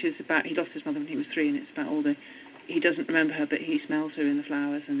 which is about, he lost his mother when he was 3, and it's about he doesn't remember her, but he smells her in the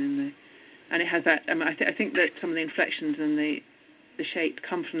flowers and it has that, I think that some of the inflections and the shape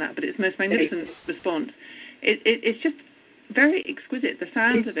come from that, but it's the most magnificent response. It's just very exquisite. The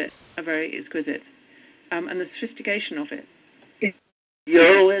sounds of it are very exquisite, and the sophistication of it.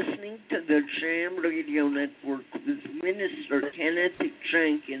 You're listening to the Jam Radio Network with Minister Kenneth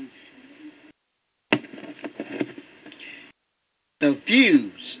Jenkins. The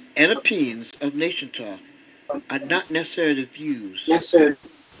views and opinions of Nation Talk are not necessarily the views,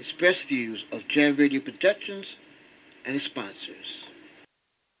 express views of Jam Radio Productions and its sponsors.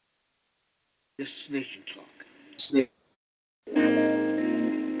 This is Nation Talk.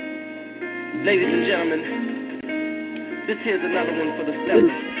 Ladies and gentlemen, this here's another one for the steppers.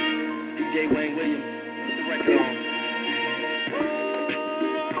 DJ Wayne Williams, put the record on.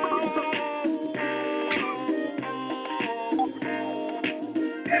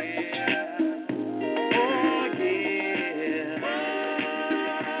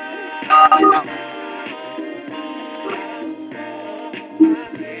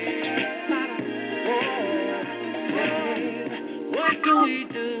 What do we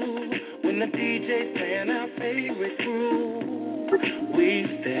do when the DJ's playing our favorite groove? We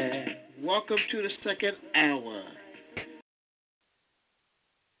stare. Welcome to the second hour.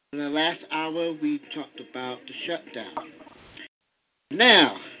 In the last hour, we talked about the shutdown.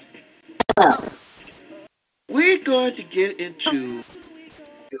 Now, we're going to get into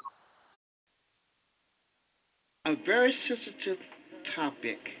a very sensitive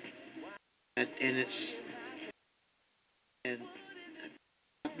topic, and it's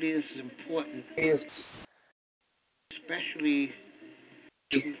believe this is important, especially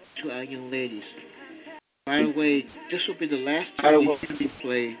to our young ladies. By the way, this will be the last time we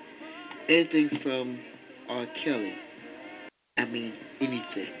play anything from R.Kelly. I mean,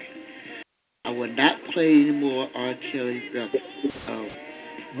 anything. I will not play any more R.Kelly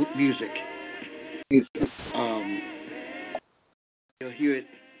music. You'll hear it.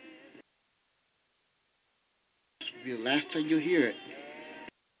 This will be the last time you'll hear it.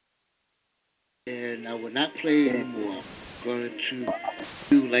 And I will not play it anymore. I'm going to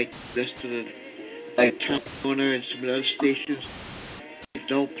do like the rest of the Time Warner and some other stations.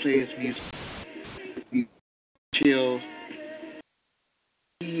 Don't play his music till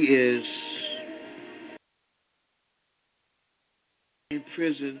he is in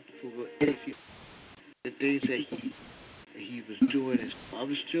prison for the things that he was doing and I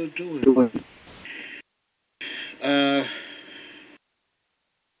was still doing.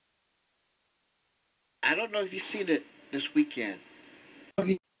 I don't know if you've seen it this weekend.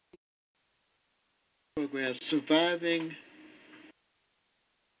 Program Surviving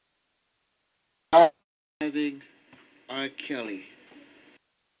R.Kelly.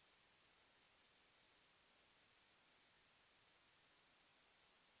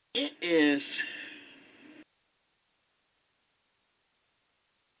 It is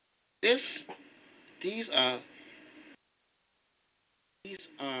this. These are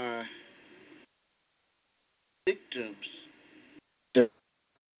victims.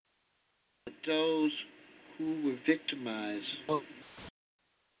 Those who were victimized by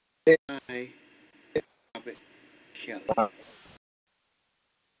Robert Kelly.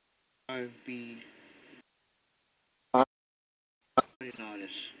 R&B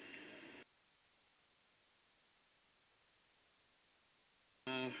artist.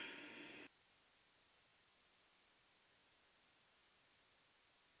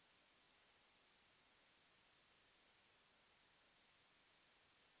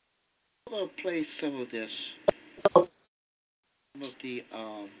 I'm gonna play some of this. Some of the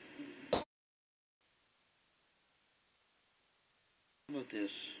some of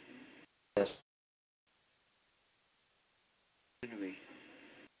this. Anyway.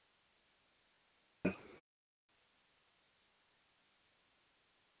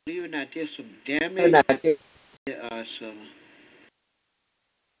 Believe it or not, there's some damage. There are some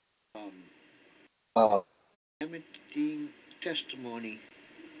damaging testimony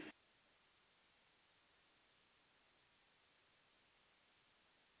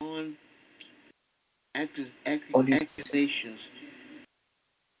on accusations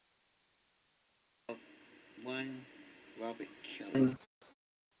of one Robert Kelly.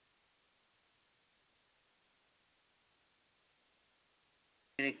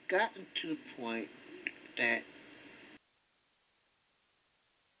 And it gotten to the point that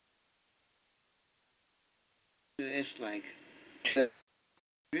it's like,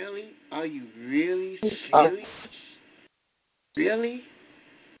 really? Are you really serious? Really?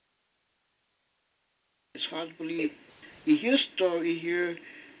 It's hard to believe. You hear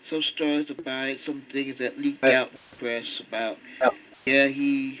some stories about it, some things that leaked out in the press about, yeah,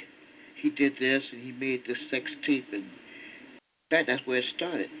 he did this and he made this sex tape, and that's where it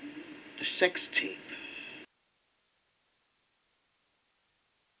started. The sex tape.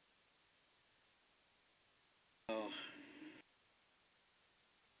 Oh.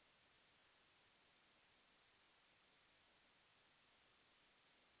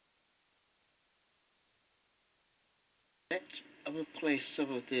 I'm gonna play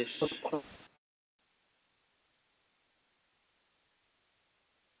some of this.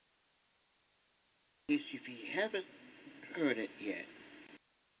 If you haven't heard it yet,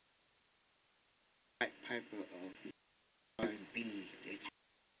 White Piper of R&B,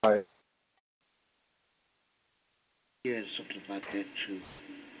 hearing something about that too.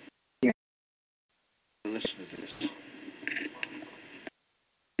 Listen to this.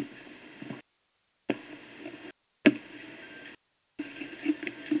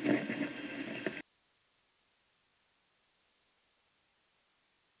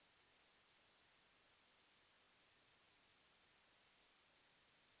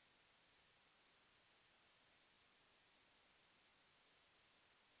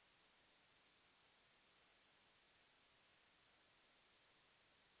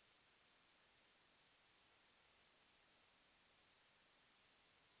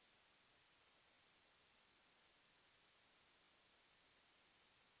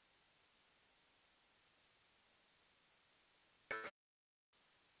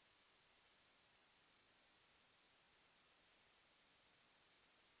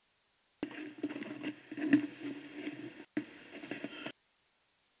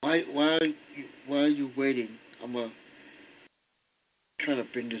 while you're waiting, I'm gonna try to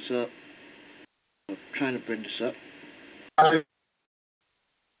bring this up. I'm trying to bring this up. I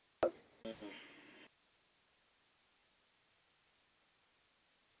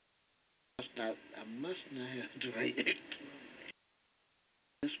must not have the right.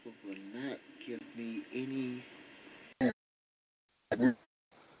 This book will not give me any.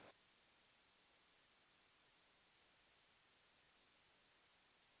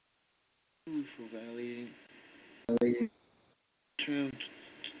 For validating terms.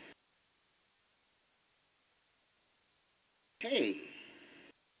 Hey.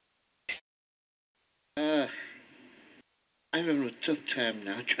 I'm having a tough time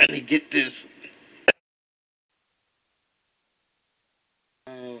now trying to get this.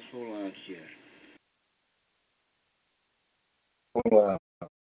 Hold on here. Hold on.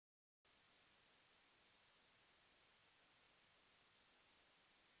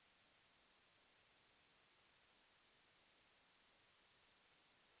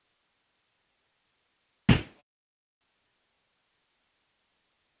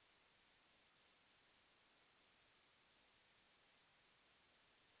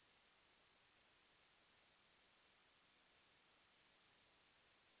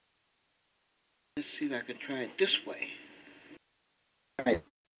 Let's see if I can try it this way. All right.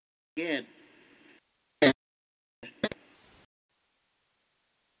 Again. To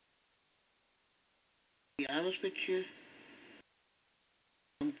be honest with you,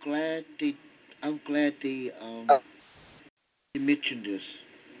 I'm glad they mentioned this.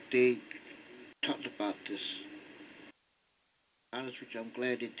 They talked about this. Honest with you, I'm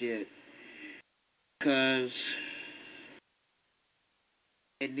glad they did. Because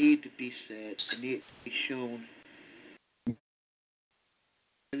it needed to be said. It needed to be shown. It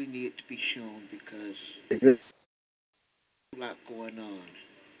really needed to be shown because there's a lot going on.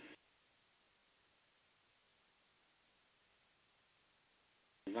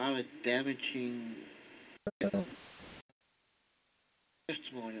 A lot of damaging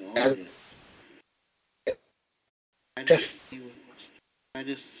testimony on this. I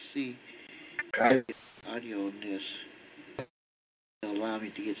just see audio on this. Allow me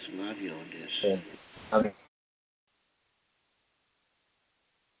to get some audio on this. Okay.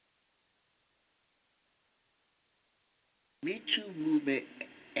 Me Too movement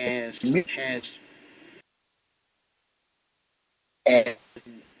has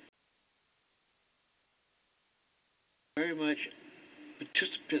very much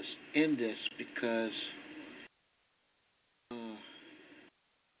participants in this because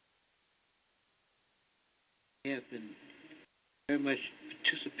they have been very much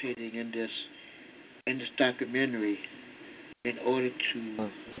participating in this documentary in order to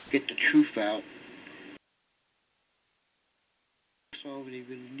get the truth out. That's all they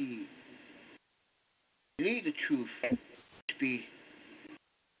really need. They need the truth to be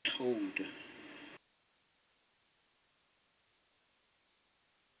told.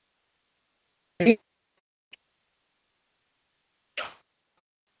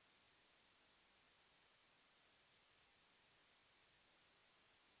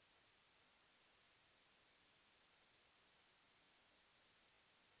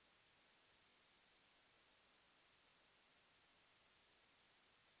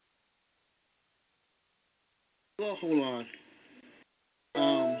 Well, hold on.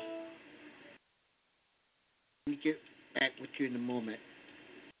 Let me get back with you in a moment.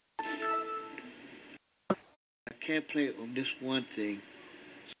 I can't play it on this one thing,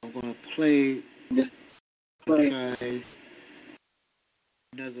 so I'm going to play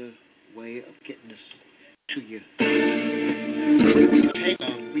another way of getting this to you. Hang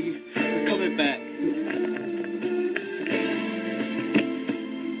on, we're coming back.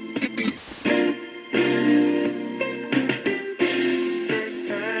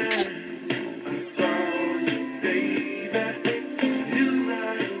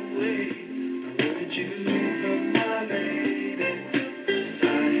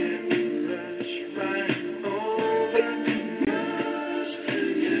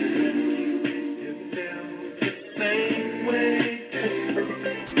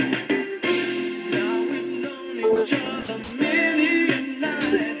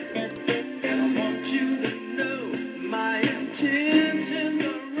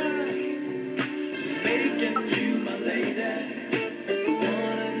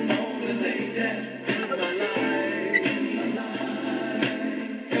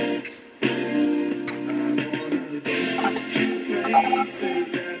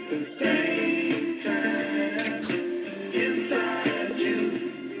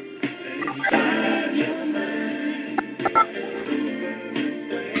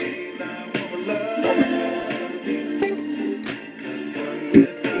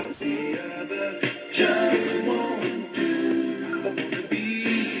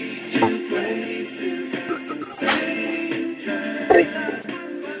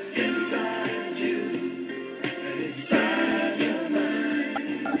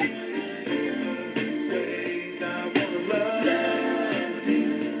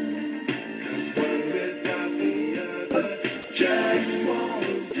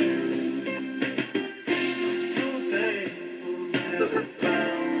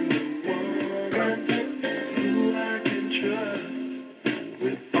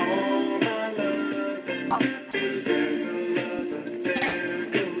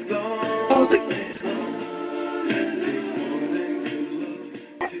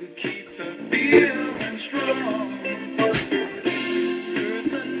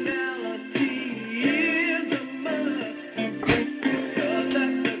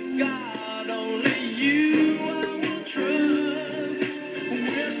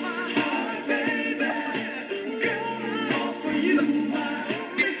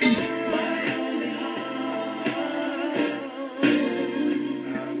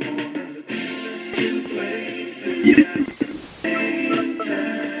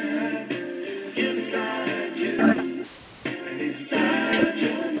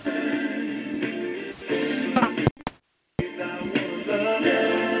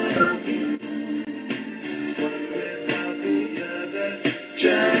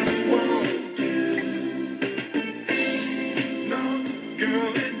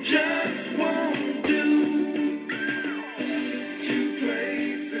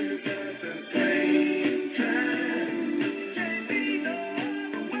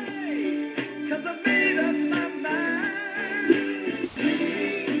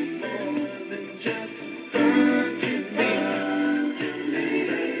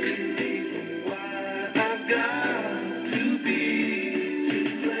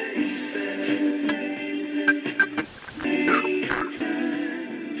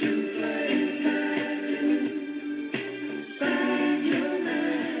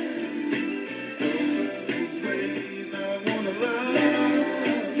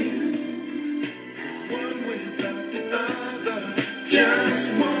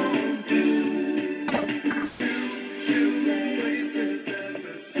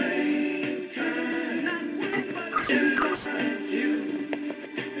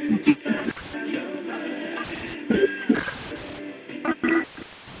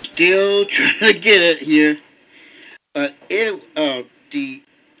 Still trying to get it here.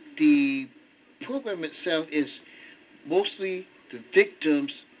 The program itself is mostly the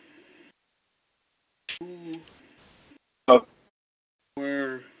victims who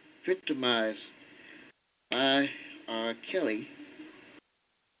were victimized by R.Kelly,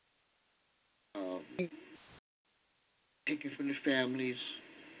 taken from the families,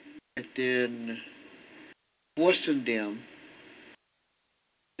 and then forcing them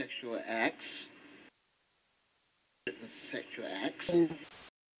sexual acts,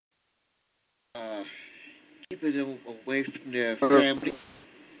 keeping them away from their family.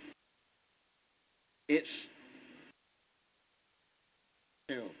 It's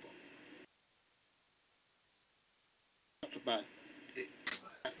terrible. Talked about it.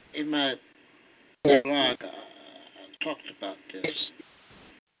 In my blog, I talked about this.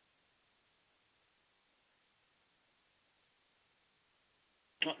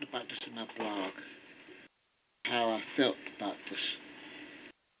 Talked about this in my blog, how I felt about this.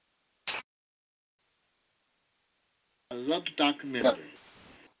 I love the documentary.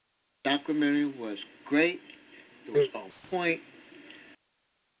 The documentary was great. It was on point,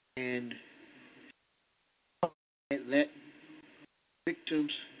 and it let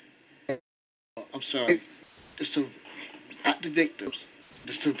victims. I'm sorry, not the victims,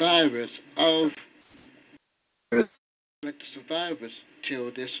 the survivors of. Let the survivors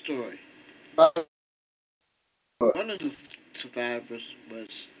tell their story. One of the survivors was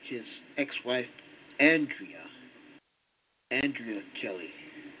his ex-wife, Andrea Kelly.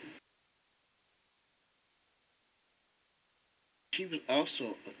 She was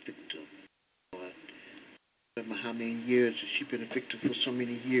also a victim. I don't know how many years she's been a victim for so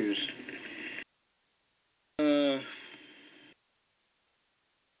many years.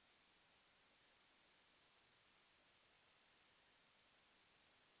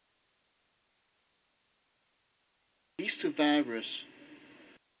 These survivors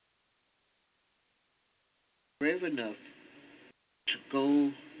were brave enough to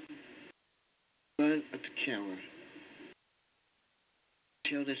go front of the camera,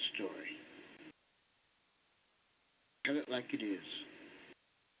 tell their story, tell it like it is,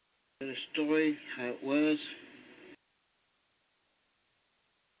 tell the story how it was.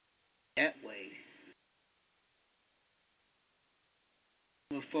 That way,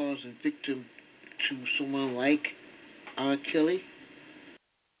 someone falls a victim to someone like R.Kelly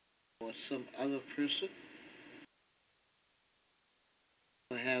or some other person,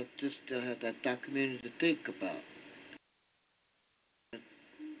 they'll have that documentary to think about. And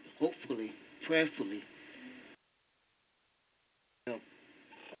hopefully, prayerfully, they'll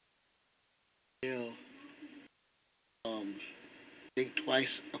think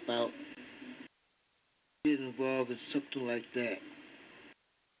twice about getting involved in something like that.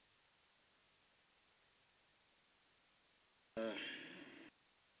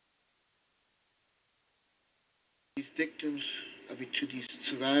 These victims, to these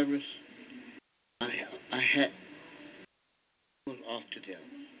survivors, I had put off to them.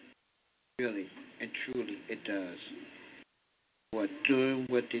 Really and truly, it does. For doing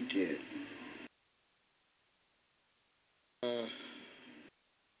what they did.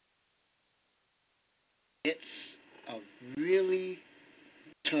 It's a really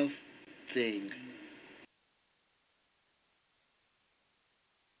tough thing.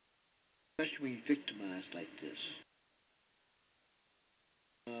 especially when you're victimized like this.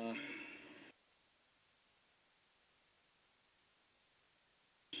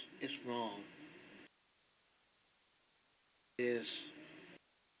 It's wrong. It's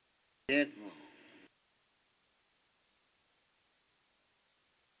dead wrong.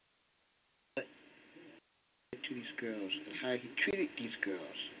 But to these girls and how he treated these girls.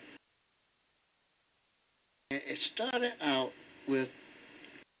 And it started out with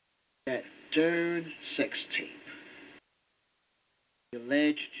that darn sex tape. The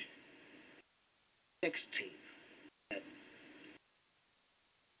alleged sex tape. That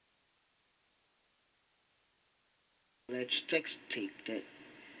alleged sex tape that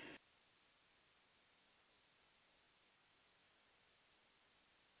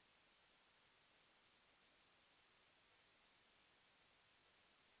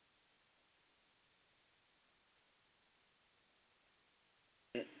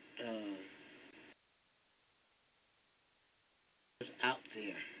was out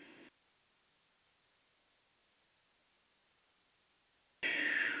there.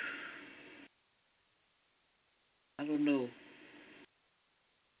 I don't know.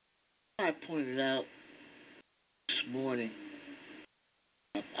 I pointed out this morning.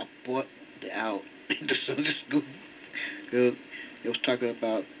 I bought the out in the Sunday school. It was talking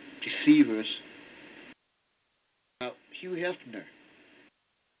about deceivers. About Hugh Hefner.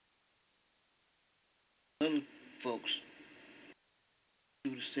 Other folks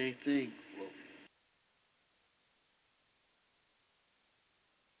do the same thing.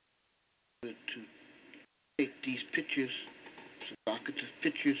 Well, to take these pictures, provocative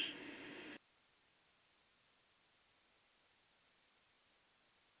pictures,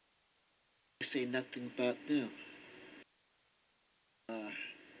 they say nothing about them.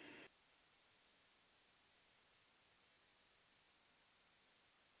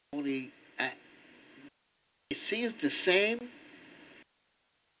 It seems the same,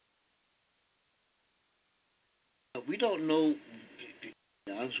 but we don't know. To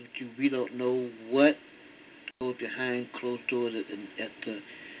be honest with you, we don't know what goes behind closed doors at the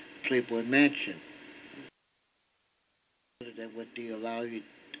Playboy Mansion. That what they allow you,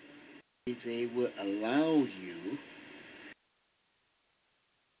 they will allow you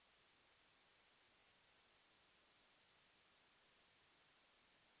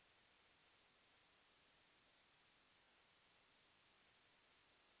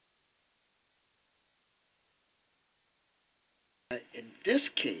in this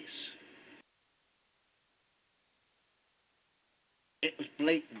case, it was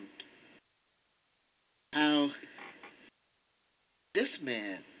blatant how this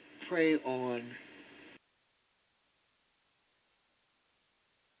man preyed on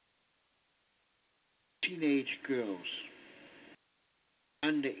teenage girls,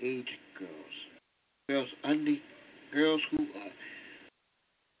 underage girls who are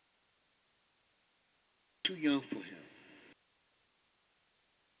too young for him.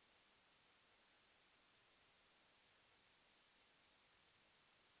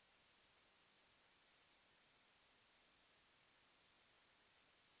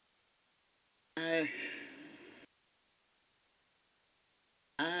 I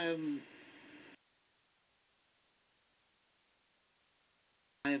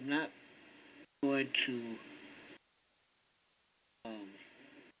am not going to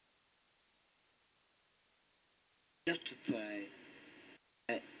justify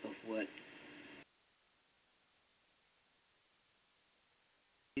that of what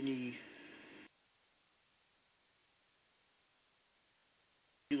any,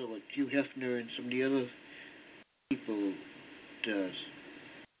 what Hugh Hefner and some of the other people does.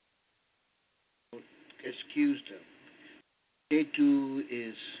 Don't excuse them. What they do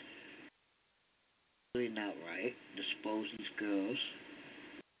is really not right. Dispose these girls.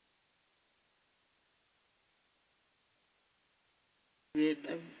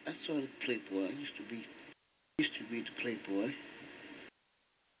 I saw the Playboy. I used to read the Playboy.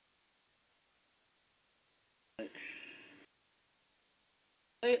 But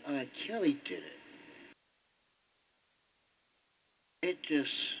the way R.Kelly did it just,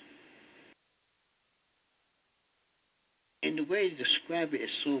 and the way they describe it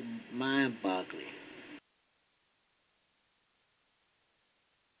is so mind-boggling.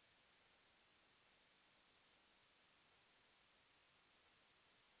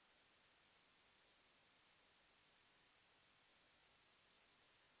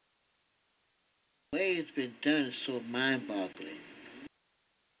 The way it's been done is so mind-boggling.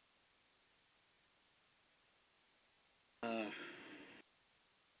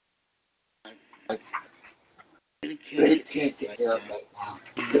 really can't take it right now.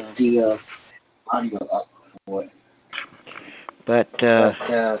 The audio up for it. But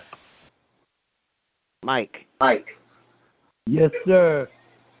Mike. Yes, sir.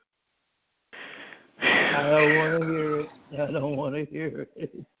 I don't want to hear it. I don't want to hear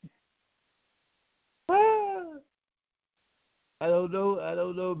it. I don't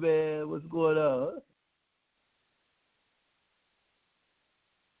know, man. What's going on?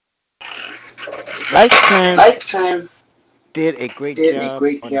 Lifetime did a great job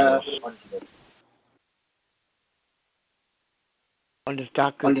on this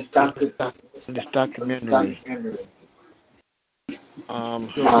documentary.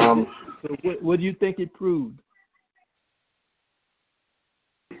 So what do you think it proved?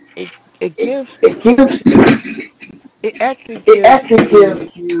 It actually gives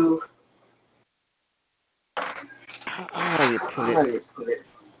you how do you put it?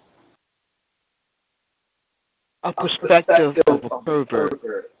 A perspective of a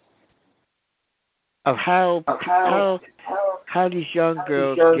pervert, of how these young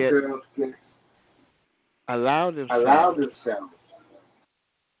girls get allow themselves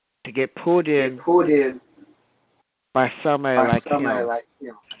to get pulled in by somebody like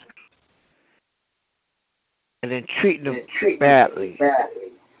him, and then treating them badly.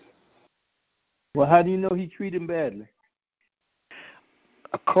 Well, how do you know he treated him badly?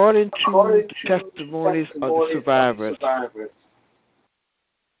 According to the testimonies of the survivors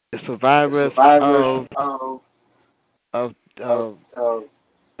of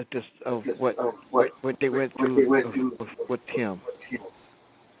what they went through with him.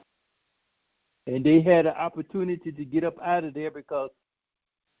 And they had an opportunity to get up out of there because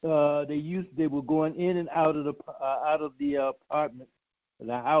they were going in and out of the apartment,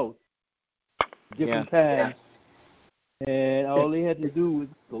 the house, different times. And all they had to do was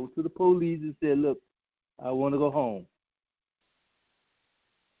go to the police and say, "Look, I want to go home."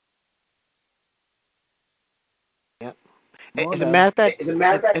 Yep. As a matter of fact, there's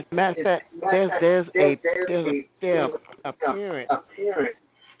a parent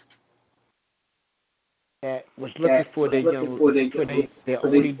that was looking for their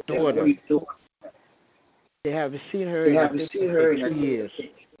only daughter. They haven't seen her in 2 years.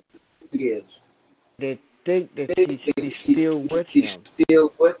 They think that she's still with him.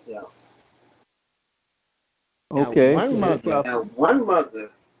 Okay. Now, one mother,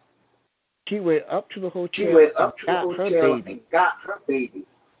 she went up to the hotel and got her baby.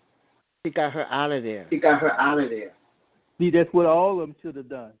 She got her out of there. See, that's what all of them should have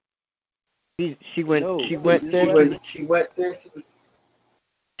done. She went there. She was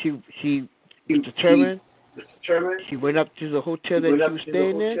determined. She went up to the hotel that she was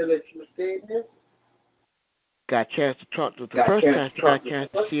staying in. Got a chance to talk to her. The first time she got a chance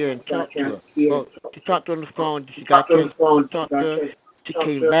to see her and talk to her. Well, she talked to her on the phone. She got a chance to talk to her. She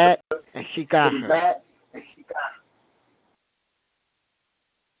came back and she got her.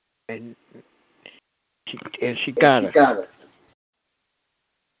 And she got her.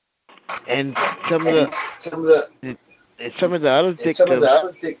 And some of the other victims,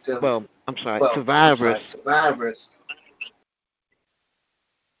 survivors,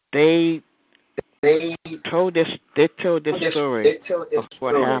 they told this story of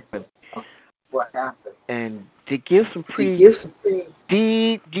what happened, and they give some pretty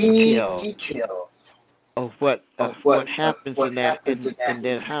deep detail of what happens in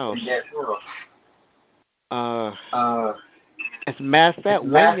that house. As a matter of fact,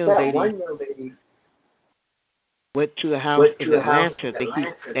 one young lady went to the house in Atlanta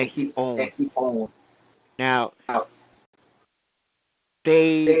that he owned. Now,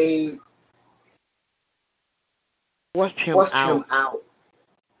 they forced him out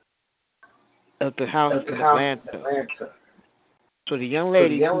of the house in Atlanta. So the young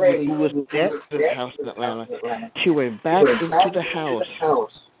lady who was at the house in Atlanta, she went back into the house.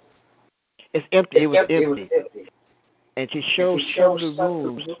 It's empty. It was empty. And she showed some of the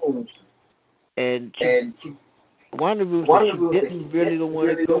rooms. And one of the rooms that she didn't really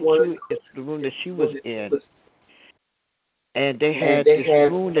want to go to is the room that she was in. And they had this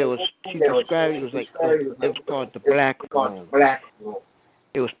room that she described it was like, it was called the black room.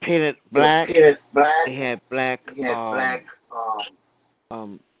 It was painted black. It had black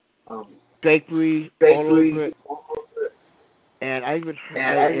drapery all over it. And I even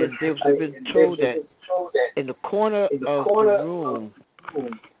heard, and they was been told that in the corner of the room,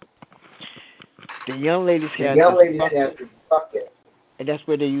 the young ladies had this bucket, and that's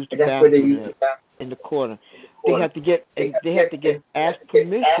where they used the bathroom in the corner. They had to get asked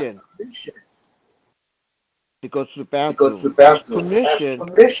permission to go to the bathroom. Permission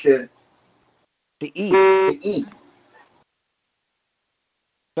to eat.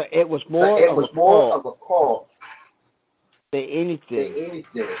 But it was more of a call than anything.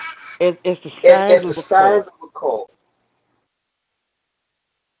 It's the signs of a call.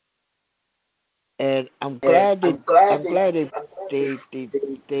 And I'm glad they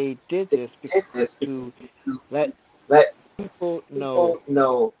did this because to let people know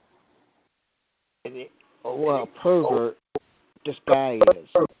what a pervert this guy is.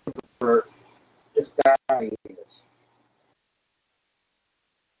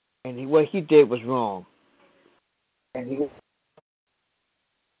 And what he did was wrong. And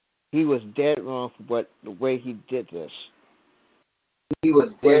he was dead wrong for the way he did this. He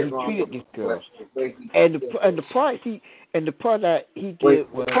was dead wrong. He treated these girls. And the part that he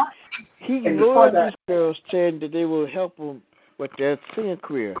did was he lured these girls, saying that they will help him with their singing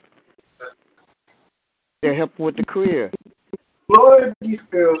career. They're helping with the career. Lured these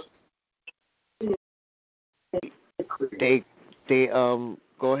girls. They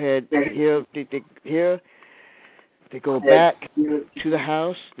go ahead here. They go back to the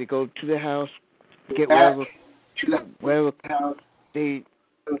house. They go to the house, get whatever they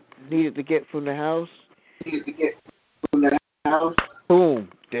needed to get from the house. Boom,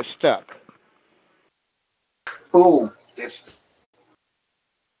 they're stuck.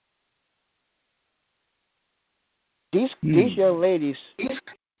 These young ladies,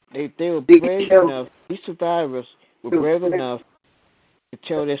 they were brave enough. These survivors were brave enough to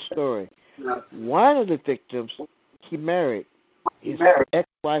tell their story. One of the victims, he married his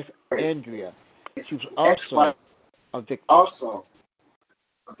ex-wife Andrea. She was also a victim.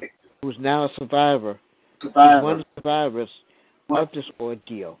 Who's now a survivor. She's one of the survivors of this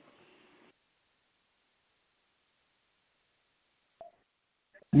ordeal.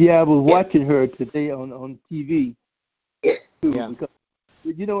 Yeah, I was watching her today on TV. Too, yeah. Because,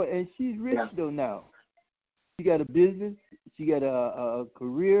 and she's rich though now. She got a business. She got a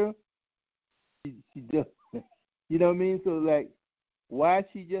career. She does. You know what I mean? So like, why is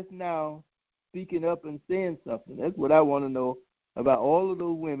she just now speaking up and saying something? That's what I want to know about all of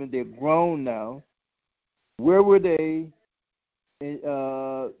those women. They're grown now. Where were they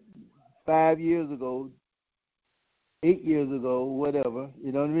 5 years ago, 8 years ago, whatever?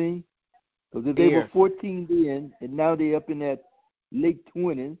 You know what I mean? Because if they were 14 then, and now they're up in that late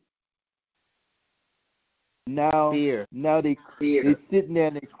 20s, now they sitting there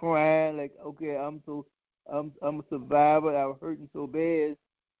and they crying like, okay, I'm a survivor. I was hurting so bad.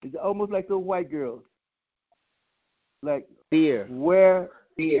 It's almost like those white girls. Like why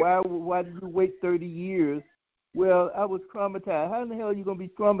did you wait 30 years? Well, I was traumatized. How in the hell are you gonna be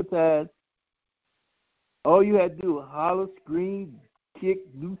traumatized? All you had to do was holler, scream, kick,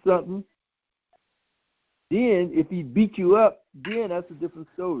 do something. Then if he beat you up, then that's a different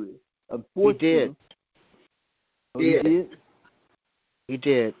story. Unfortunately. He did. He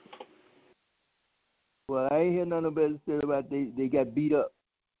did. Well, I ain't hear nothing better said about they got beat up.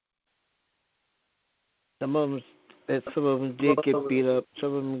 Some of them did get beat up.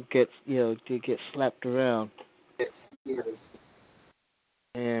 Some of them did get slapped around.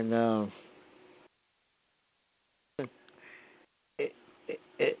 And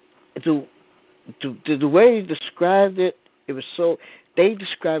the way he described it, it was so. They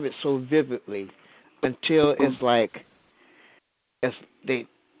describe it so vividly until it's like you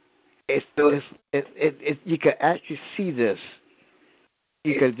can actually see this.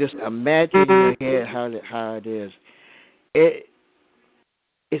 You can just imagine in your head how it is.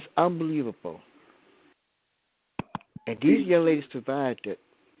 It's unbelievable. And these young ladies survived it.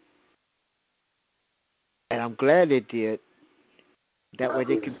 And I'm glad they did. That way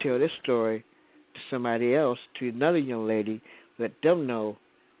they can tell this story to somebody else, to another young lady, let them know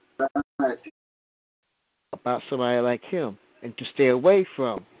about somebody like him and to stay away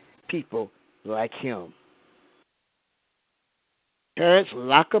from people like him. Parents,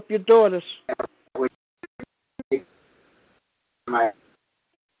 lock up your daughters.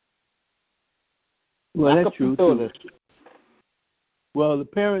 Well, that's true too. Well, the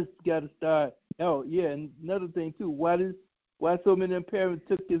parents got to start. Oh, yeah, and another thing too. Why so many of them parents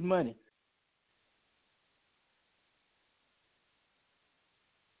took his money?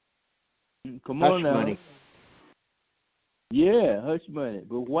 Come on now. Money. Yeah, hush money.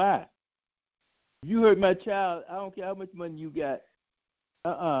 But why? If you hurt my child, I don't care how much money you got.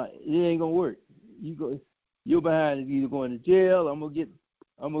 It ain't gonna work. You're behind either going to jail. I'm gonna get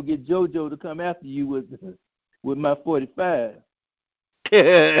JoJo to come after you with my 45.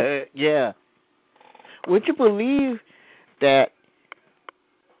 Yeah. Would you believe that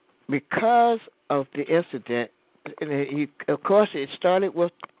because of the incident, and of course it started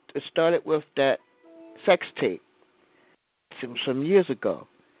with that sex tape some years ago.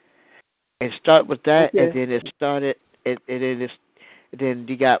 And start with that, Okay. and then it started, then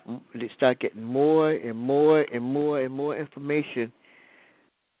they start getting more and more and more and more information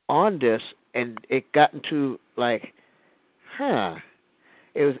on this, and it got into like, it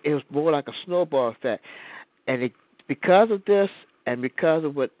was more like a snowball effect, and because of this, and because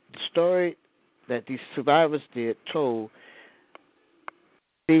of what the story that these survivors told,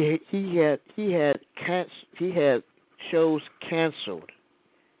 he had shows canceled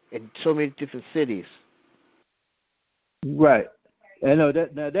in so many different cities. Right. I know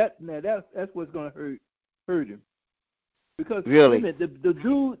that's what's gonna hurt him. Because really, the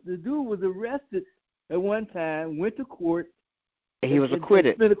dude was arrested at one time, went to court, and he was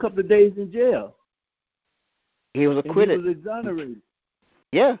acquitted. Spent a couple of days in jail. He was acquitted. And he was exonerated.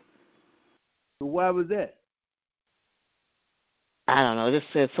 Yeah. So why was that? I don't know. This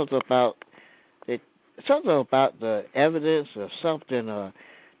said something about the evidence or something, or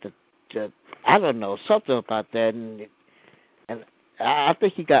I don't know, something about that, and I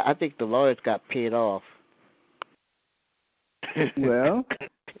think the lawyers got paid off. Well,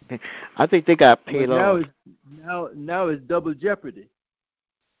 I think they got paid off. Now it's double jeopardy.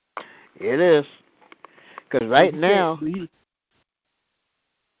 It is, because right now,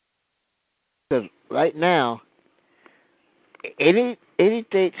 any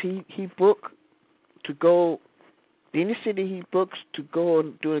dates he booked to go, any city he books to go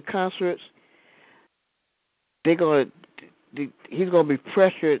and do the concerts, he's gonna be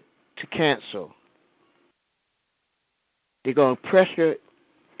pressured to cancel. They're gonna pressure.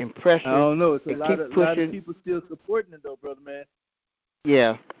 I don't know. It's a lot of people still supporting it, though, brother man.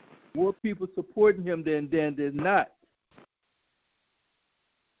 Yeah. More people supporting him than not.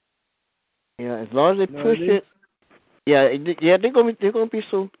 Yeah, as long as they push it. Yeah, they're gonna be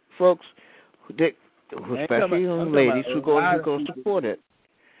some folks, especially young ladies, who gonna support it.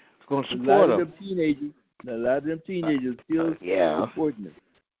 Who's gonna support them. A lot of them teenagers still supporting it.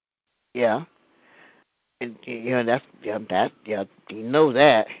 Yeah. And you know that,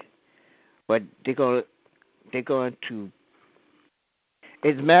 but they're going to.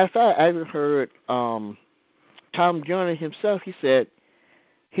 As a matter of fact, I even heard Tom Joyner himself. He said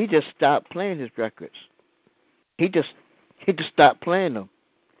he just stopped playing his records. He just stopped playing them.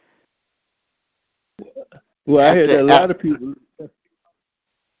 Well, I heard that a lot of people.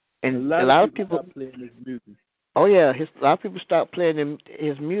 And a lot of people stopped playing his music. Oh yeah, a lot of people stopped playing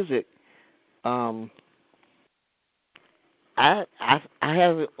his music. I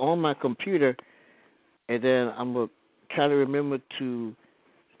have it on my computer, and then I'm gonna try to remember to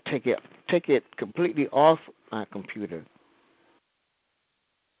take it completely off my computer.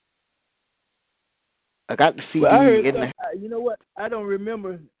 I got the CD you know what? I don't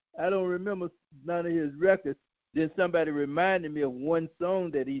remember none of his records. Then somebody reminded me of one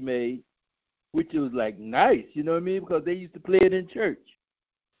song that he made, which was like nice. You know what I mean? Because they used to play it in church.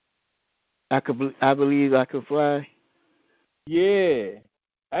 I Believe I Can Fly. Yeah,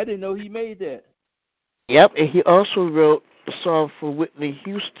 I didn't know he made that. Yep, and he also wrote a song for Whitney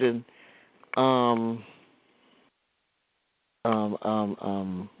Houston. I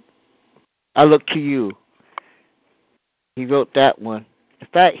Look to You. He wrote that one. In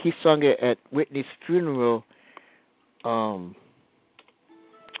fact, he sung it at Whitney's funeral. He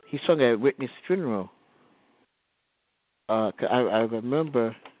sung it at Whitney's funeral. I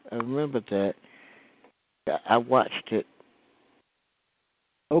remember that. I watched it.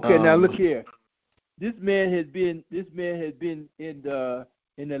 Okay, now look here. This man has been in the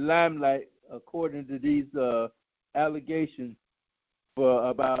limelight, according to these allegations, for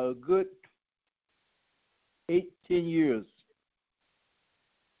about a good 8-10 years.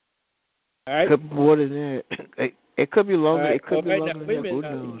 All right. Could be more than that. It could be longer. Right. It could be longer than that. Who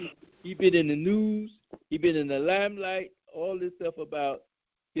knows? He been in the news. He been in the limelight. All this stuff about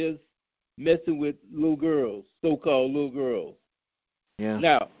his messing with little girls, so-called little girls. Yeah.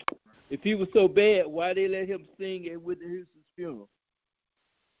 Now, if he was so bad, why they let him sing at Whitney Houston's funeral?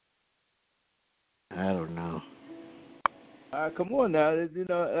 I don't know. Come on now. You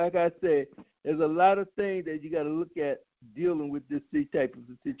know, like I said, there's a lot of things that you got to look at dealing with this type of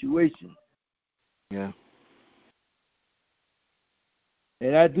situation. Yeah.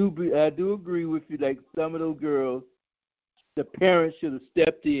 And I do agree with you. Like some of those girls, the parents should have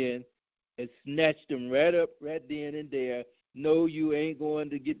stepped in and snatched them right then and there. No, you ain't going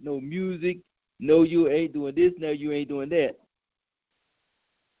to get no music. No, you ain't doing this. No, you ain't doing that.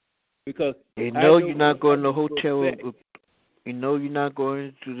 Because you're not going to the hotel. You're not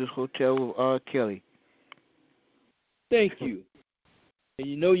going to this hotel with R.Kelly. Thank you. And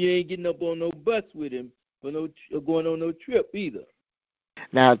you ain't getting up on no bus with him, or going on no trip either.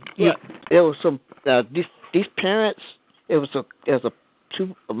 Now, there was some these parents. It was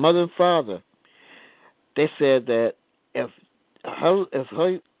a mother and father. They said that if her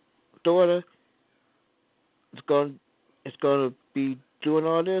daughter is going to be doing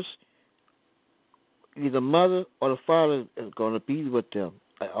all this, either mother or the father is going to be with them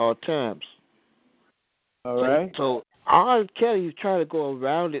at all times. All right. So R.Kelly is trying to go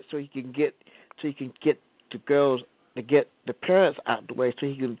around it so he can get the girls to get the parents out the way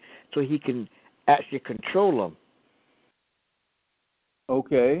so he can actually control them.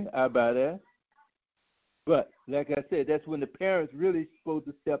 Okay, I buy that. But like I said, that's when the parents really supposed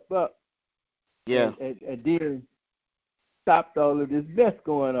to step up. Yeah. And then stopped all of this mess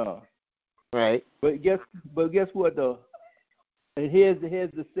going on. Right. But guess what though? And here's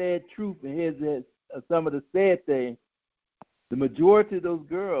the sad truth, and here's some of the sad things. The majority of those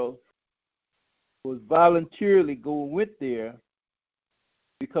girls was voluntarily went there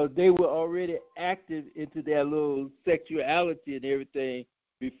because they were already active into their little sexuality and everything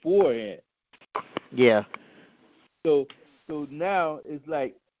beforehand. Yeah. So now it's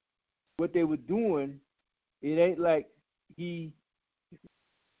like what they were doing. It ain't like he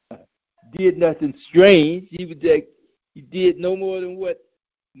did nothing strange. He did no more than what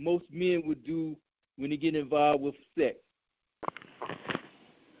most men would do when they get involved with sex.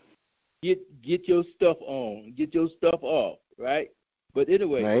 Get your stuff on, get your stuff off, right? But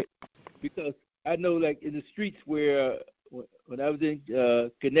anyway, right. Because I know, like in the streets where when I was in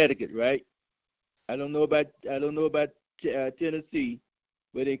Connecticut, right? I don't know about Tennessee,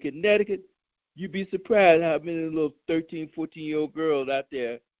 but in Connecticut, you'd be surprised how many little 13, 14-year-old girls out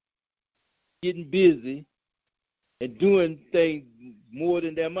there getting busy and doing things more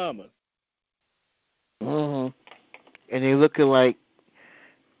than their mamas. And they're looking like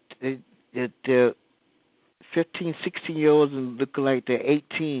they're 15, 16-year-olds and looking like they're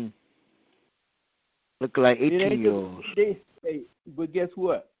 18. Looking like 18-year-olds. But guess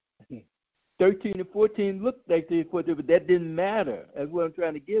what? 13 and 14 looked like they were, but that didn't matter. That's what I'm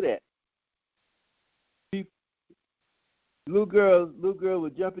trying to get at. Little girls were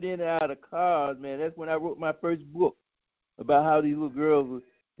jumping in and out of cars, man. That's when I wrote my first book about how these little girls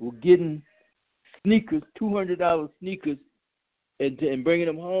were getting sneakers, $200 sneakers, and bringing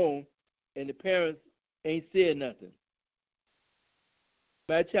them home, and the parents ain't said nothing.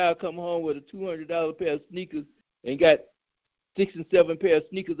 My child come home with a $200 pair of sneakers and got 6 and 7 pair of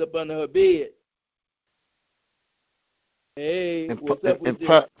sneakers up under her bed. Hey, what's up with this?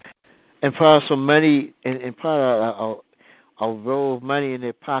 And probably some money, and probably a roll of money in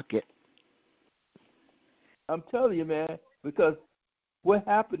their pocket. I'm telling you, man, because what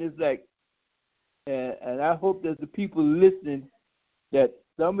happened is like, and I hope that the people listening, that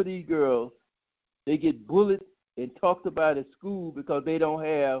some of these girls, they get bullied and talked about at school because they don't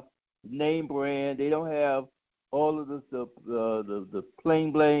have name brand, they don't have all of the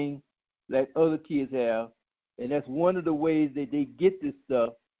plain bling that other kids have, and that's one of the ways that they get this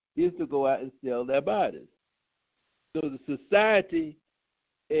stuff is to go out and sell their bodies. So the society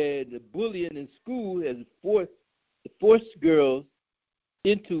and the bullying in school has forced girls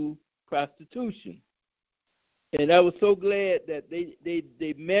into prostitution. And I was so glad that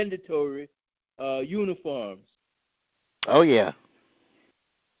they mandatory uniforms. Oh, yeah.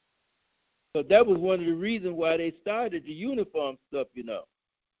 So that was one of the reasons why they started the uniform stuff, you know.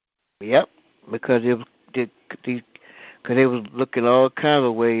 Yep, because they was looking all kinds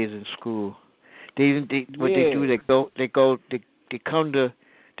of ways in school. They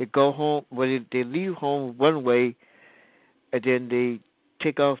go home. Well, they leave home one way, and then they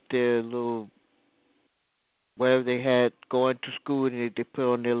take off their little whatever they had going to school, and they put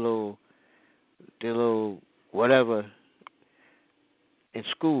on their little whatever in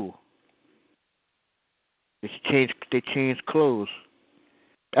school. They change clothes.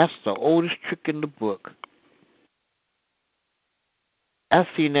 That's the oldest trick in the book. I've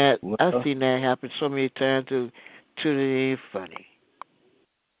seen that happen so many times to it ain't funny.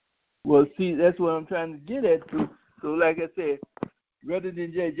 Well, see, that's what I'm trying to get at. So like I said, rather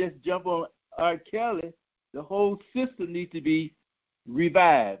than just jump on R.Kelly, the whole system needs to be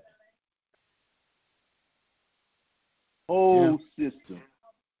revived. Whole system.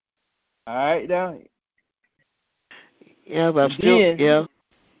 All right, now. Yeah, but yeah.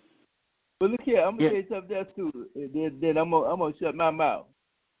 But look here, I'm gonna tell you something else too. Then I'm gonna shut my mouth.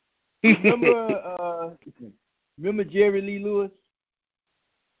 Remember Jerry Lee Lewis?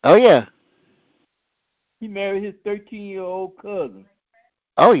 Oh yeah. He married his 13-year-old cousin.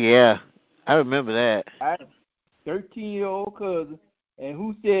 Oh yeah, I remember that. 13-year-old cousin, and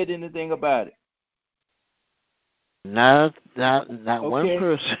who said anything about it? Not one Okay.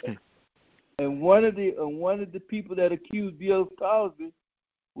 person. And one of the people that accused Bill Cosby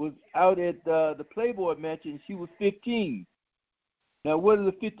was out at the Playboy Mansion. She was 15. Now, what is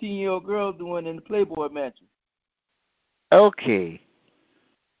a 15-year-old girl doing in the Playboy Mansion? Okay.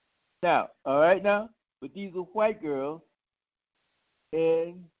 Now, all right now, but these are white girls,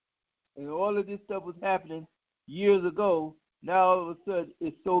 and all of this stuff was happening years ago. Now all of a sudden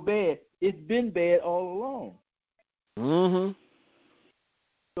it's so bad. It's been bad all along. Mhm.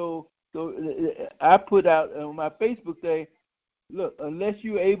 So I put out on my Facebook thing, look, unless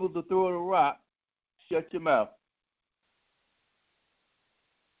you're able to throw a rock, shut your mouth.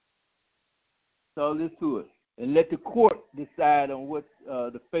 That's all this to it. And let the court decide on what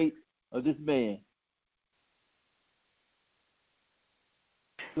the fate of this man.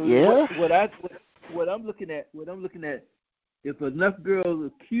 So Yeah. what I'm looking at, if enough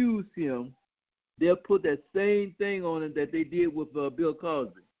girls accuse him, they'll put that same thing on him that they did with Bill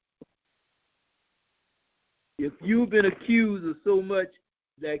Cosby. If you've been accused of so much,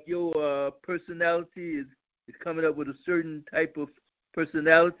 like your personality is coming up with a certain type of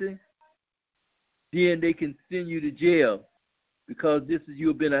personality, then they can send you to jail because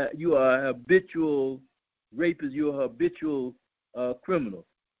you are a habitual rapist, you're a habitual criminal.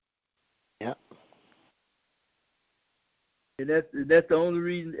 Yeah. And that's the only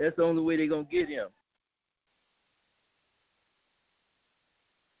reason. That's the only way they're gonna get him.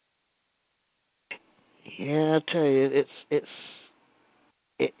 Yeah, I tell you,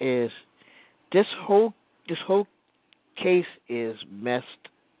 it is. This whole case is messed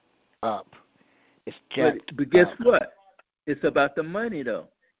up. It's jacked But guess up. what? It's about the money, though.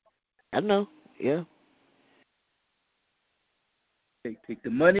 I know. Yeah. Take the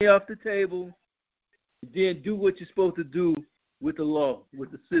money off the table, and then do what you're supposed to do with the law,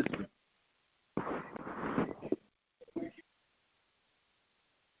 with the system.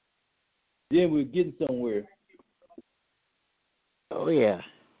 Then we're getting somewhere. Oh yeah.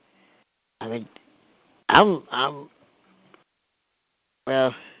 I mean, I'm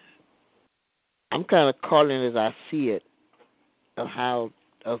well. I'm kind of calling it as I see it. I'm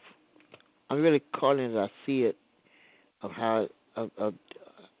really calling it as I see it of how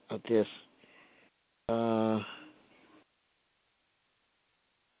of this.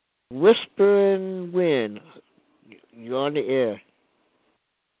 Whispering Wind, you're on the air.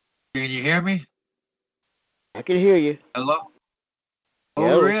 Can you hear me? I can hear you. Hello? Oh,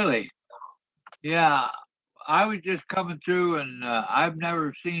 Yo. really? Yeah, I was just coming through, and I've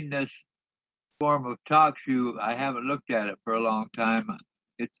never seen this form of talk show. I haven't looked at it for a long time.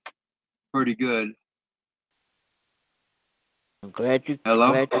 It's pretty good. I'm glad you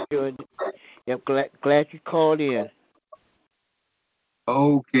Hello? joined. Yep, glad you called in.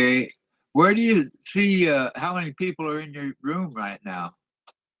 Okay. Where do you see how many people are in your room right now?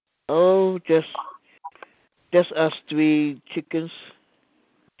 Oh, just us three chickens.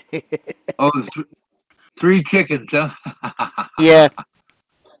 Oh, three chickens, huh? Yeah.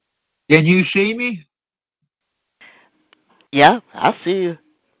 Can you see me? Yeah, I see you.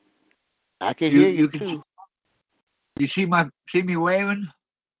 I can hear you too. You see me waving?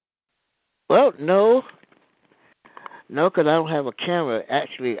 Well, no, because I don't have a camera.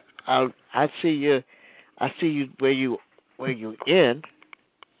 Actually, I see you. I see you where you in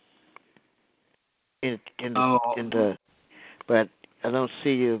the, but I don't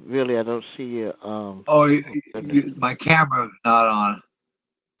see you really. I don't see you. Oh, my camera's not on.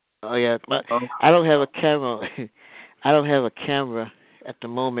 Oh yeah, but I don't have a camera. I don't have a camera at the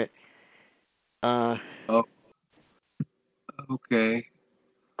moment. Oh, okay.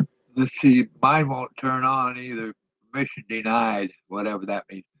 Let's see. Mine won't turn on either. Permission denied, whatever that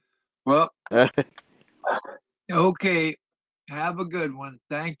means. Well, okay. Have a good one.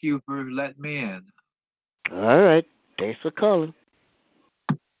 Thank you for letting me in. All right. Thanks for calling.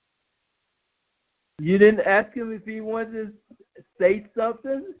 You didn't ask him if he wanted to say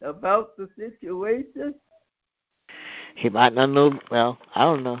something about the situation? He might not know. Well, I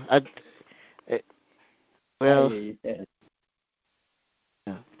don't know. Well. Yeah.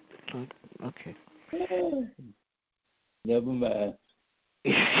 Okay. Never mind.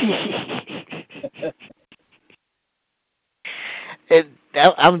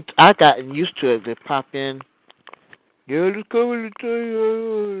 I gotten used to it. They pop in. Yeah, just coming to tell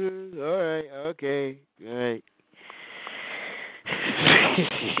you. All right. Okay. All right.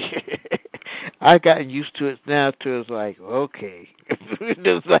 I gotten used to it now. To it's like okay. it's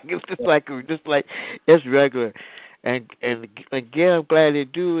just like it's regular. And again, I'm glad they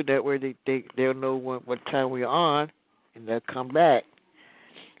do that way. They'll know what time we're on, and they'll come back.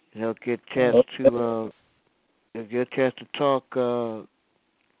 And they'll get a chance to If you get a chance to talk,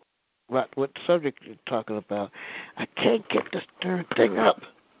 what subject you're talking about. I can't get this darn thing up.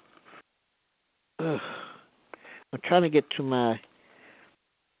 Ugh. I'm trying to get to my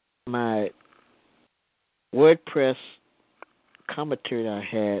WordPress commentary that I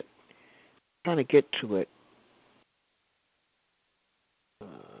had. I'm trying to get to it.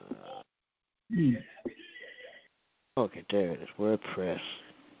 Okay, there it is. WordPress.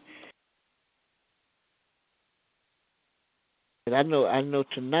 And I know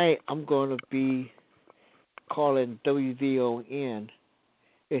tonight I'm going to be calling WVON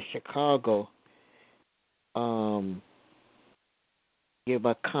in Chicago. Give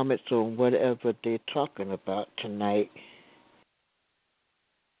my comments on whatever they're talking about tonight.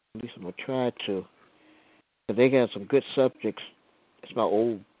 At least I'm gonna try to. But they got some good subjects. It's my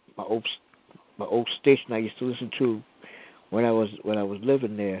old station I used to listen to when I was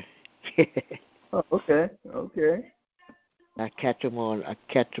living there. Oh, okay. I catch them on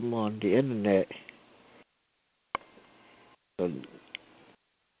the internet. So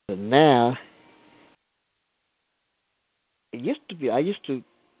now it used to be. I used to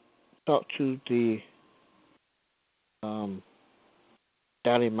talk to the down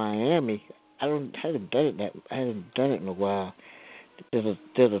in Miami. I haven't done it in a while. There's a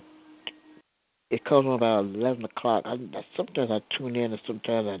it comes on about 11 o'clock. Sometimes I tune in and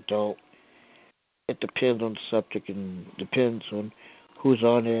sometimes I don't. It depends on the subject and depends on who's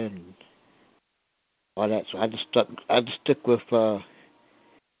on there and all that. So I just stick with my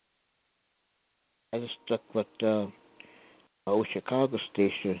old Chicago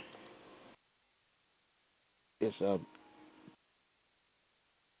station. It's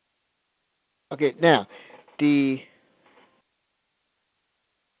okay now. The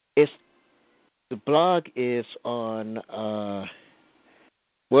blog is on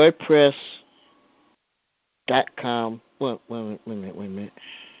WordPress.com. Wait a minute.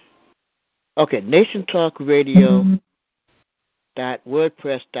 Okay,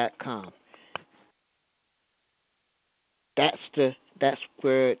 NationTalkRadio.wordpress.com. That's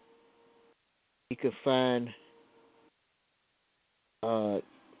where you can find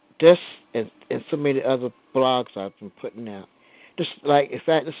this and so many other blogs I've been putting out. In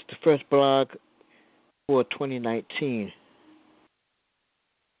fact, this is the first blog for 2019.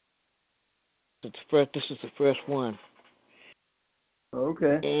 This is the first one.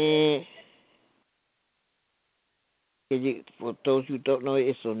 Okay. And for those who don't know,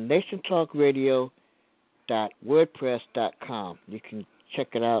 it's on NationTalkRadio.wordpress.com. You can check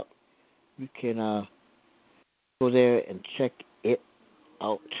it out. You can go there and check it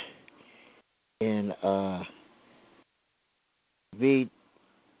out and read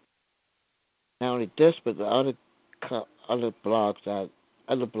not only this but the other blogs that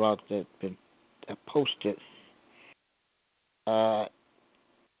have been posted.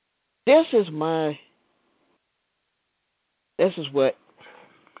 This is what this is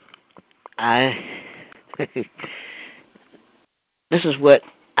what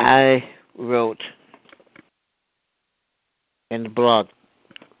I wrote in the blog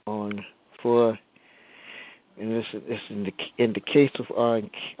and this is in the case of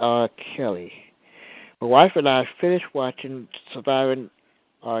R.Kelly. My wife and I finished watching Surviving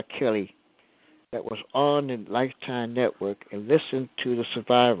R.Kelly that was on the Lifetime Network and listened to the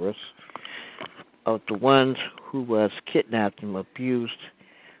survivors of the ones who was kidnapped and abused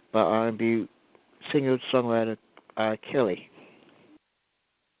by R&B singer-songwriter R.Kelly.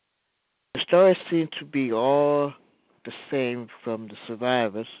 The stories seem to be all the same from the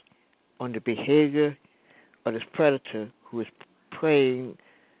survivors on the behavior of this predator who is preying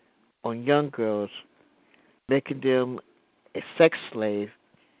on young girls, making them a sex slave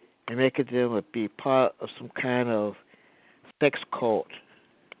and making them be part of some kind of sex cult.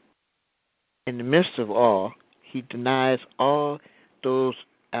 In the midst of all, he denies all those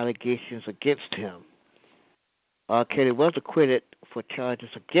allegations against him. R.Kelly was acquitted for charges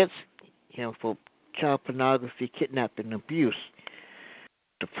against him for child pornography, kidnapping, and abuse.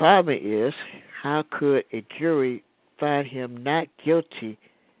 The problem is, how could a jury find him not guilty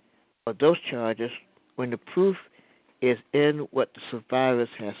of those charges when the proof is in what the survivors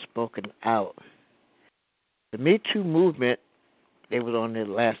have spoken out? The Me Too movement, they was on there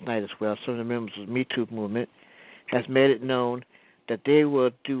last night as well, some of the members of the Me Too movement, has made it known that they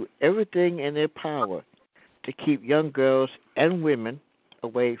will do everything in their power to keep young girls and women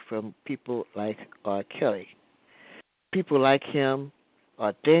away from people like R. Kelly. People like him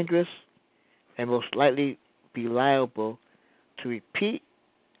are dangerous and most likely be liable to repeat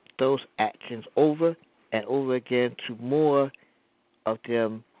those actions over and over again to more of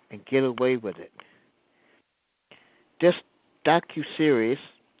them and get away with it. this docu-series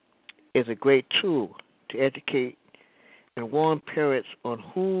is a great tool to educate and warn parents on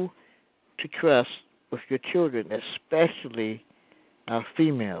who to trust with your children, especially our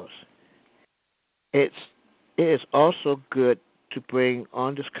females. It is also good to bring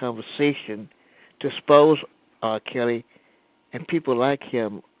on this conversation to expose R. Kelly and people like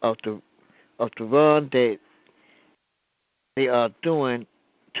him of the wrong they are doing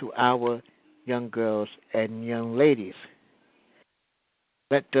to our young girls and young ladies.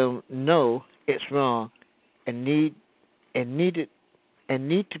 Let them know it's wrong and need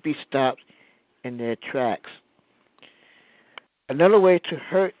to be stopped in their tracks. Another way to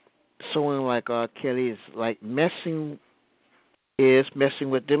hurt someone like R. Kelly is like messing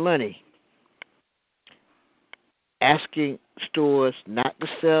with their money. Asking stores not to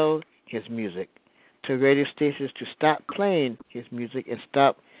sell his music, to radio stations to stop playing his music and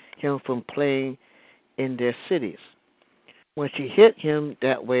stop him from playing in their cities. Once you hit him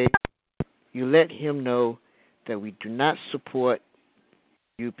that way, you let him know that we do not support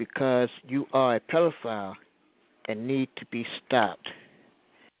you because you are a pedophile and need to be stopped.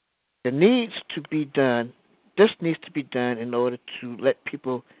 This needs to be done in order to let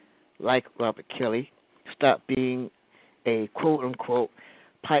people like Robert Kelly stop being a quote-unquote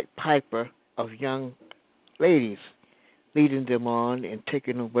Pied Piper of young ladies, leading them on and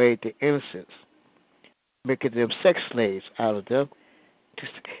taking away their innocence, making them sex slaves out of them, to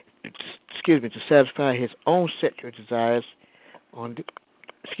satisfy his own sexual desires on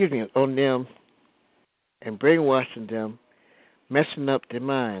them and brainwashing them, messing up their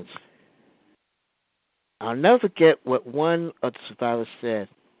minds. I'll never forget what one of the survivors said.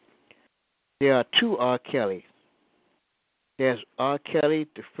 There are two R. Kellys. There's R. Kelly,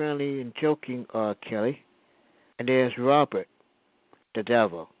 the friendly and joking R. Kelly, and there's Robert, the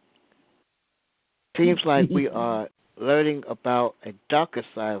devil. Seems like we are learning about a darker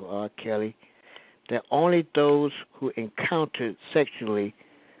side of R. Kelly that only those who encountered sexually,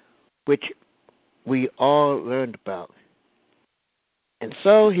 which we all learned about. And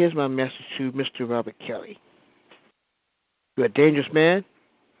so here's my message to Mr. Robert Kelly. You're a dangerous man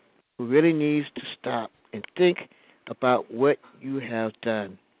who really needs to stop and think about what you have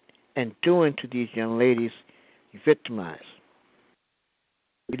done and doing to these young ladies you victimized.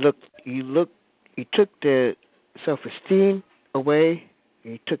 You took their self-esteem away,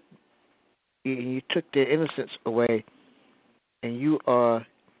 and you took their innocence away, and you are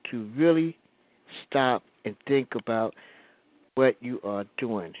to really stop and think about what you are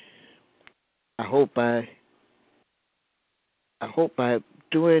doing. I hope by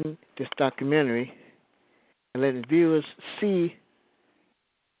doing this documentary and letting viewers see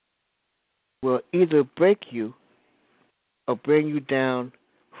will either break you or bring you down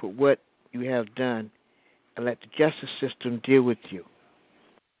for what you have done and let the justice system deal with you.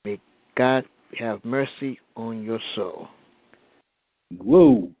 May God have mercy on your soul.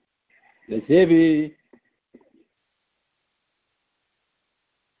 Whoa, that's heavy.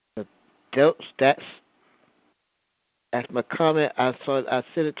 That's my comment. I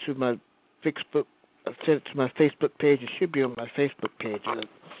sent it to my Facebook. I sent it to my Facebook page. It should be on my Facebook page.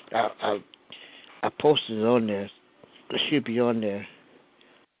 I posted it on there. It should be on there.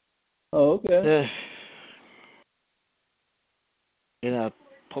 Oh, okay. And I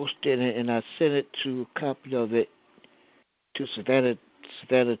posted it and I sent it to a copy of it to Savannah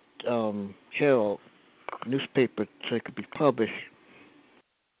Herald newspaper so it could be published.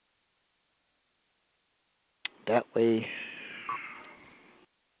 That way,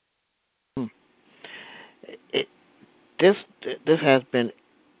 this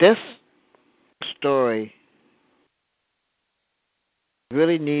story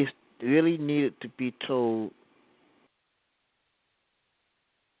really needed to be told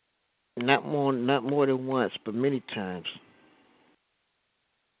not more than once, but many times,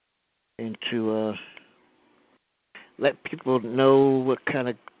 and to let people know what kind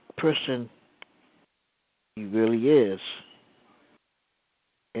of person he really is,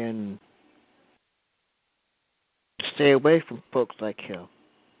 and stay away from folks like him.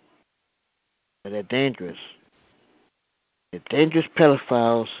 They're dangerous. They're dangerous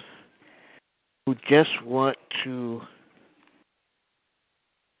pedophiles who just want to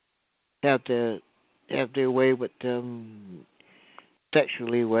have their way with them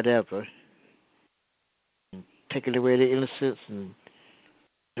sexually, whatever, and taking away their innocence, and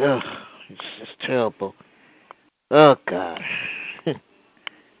it's terrible. Oh God,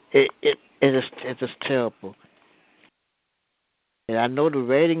 it's just terrible. And I know the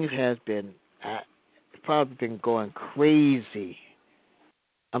ratings has been probably been going crazy.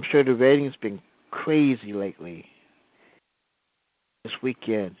 I'm sure the ratings been crazy lately. this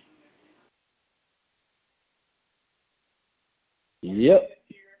weekend. Yep.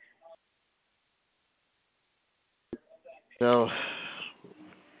 So,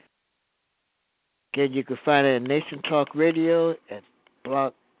 again, you can find it at Nation Talk Radio at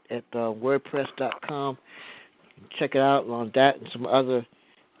WordPress.com. Check it out on that and some other,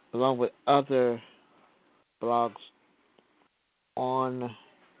 along with other blogs on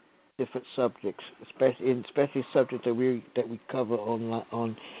different subjects, especially subjects that we cover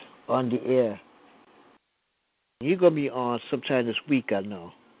on the air. You're gonna be on sometime this week, I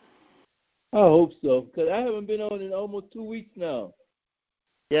know. I hope so, because I haven't been on in almost 2 weeks now.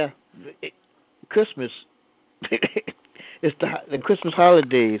 Yeah, Christmas. It's the Christmas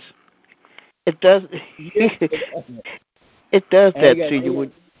holidays. It does. It does that to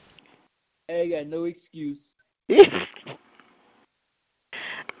you. I ain't got no excuse.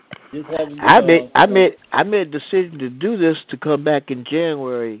 I made a decision to do this, to come back in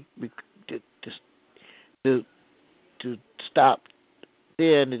January, to stop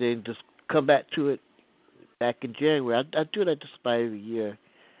then and then just come back to it back in January. I do that just about every year.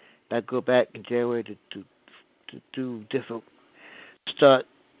 I go back in January to do start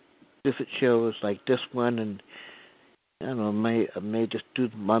different shows like this one, and I don't know, I may just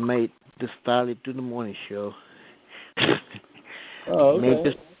finally do the morning show. Oh,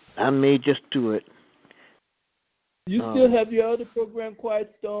 okay. I may just do it. You still have your other program,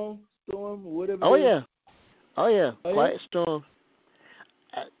 Quiet Storm, or whatever? Oh yeah, Quiet Storm.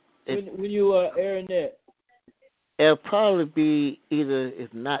 When you are airing that? It'll probably be either,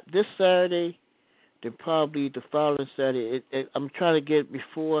 if not this Saturday, then probably the following Saturday. I'm trying to get it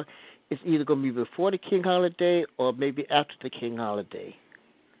before. It's either going to be before the King holiday or maybe after the King holiday.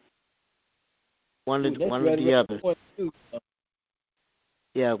 One or the other.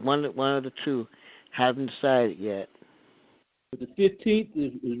 Yeah, one of the two. Haven't decided yet. But the 15th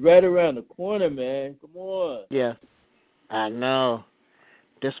is right around the corner, man. Come on. Yeah, I know.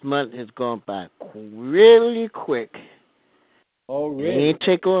 This month has gone by really quick. Already? It ain't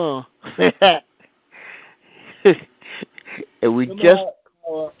take long. And we Remember just...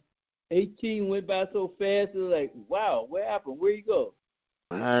 how 18 went by so fast, it was like, wow, what happened? Where you go?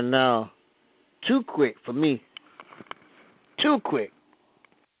 I know. Too quick for me. Too quick.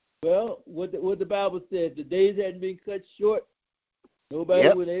 Well, what the Bible said, the days hadn't been cut short,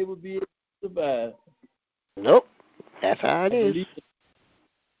 nobody would ever be able to survive. Nope. That's how it is.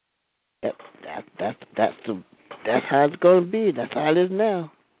 Yep. That's how it's going to be. That's how it is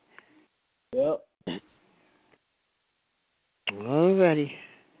now. Yep. Alrighty.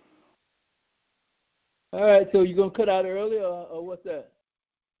 All right, so you going to cut out early or what's that?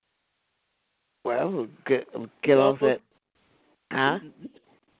 Well, we'll get off that. Huh?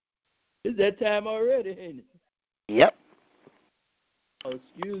 It's that time already, ain't it? Yep. Oh,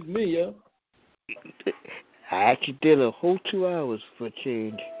 excuse me, yo. I actually did a whole 2 hours for a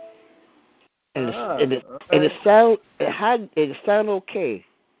change. And it sound okay.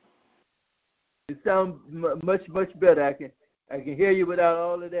 It sounds much better. I can hear you without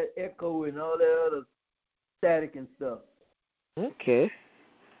all of that echo and all that other static and stuff. Okay.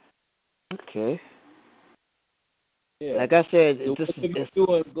 Yeah. Like I said,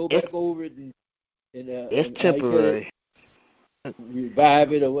 so go back over it and it's temporary.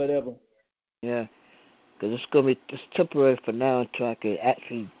 Revive it or whatever. Yeah, because it's temporary for now until I can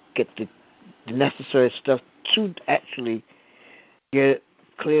actually get the necessary stuff to actually get it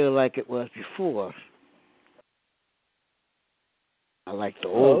clear like it was before. I like the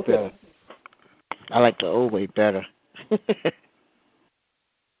old better. I like the old way better.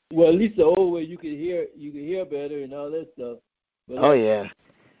 Well, at least the old way you can hear better and all that stuff. But yeah.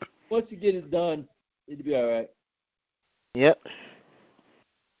 Once you get it done, it'll be all right. Yep.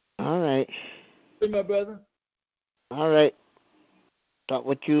 All right. Hey, my brother. All right. Talk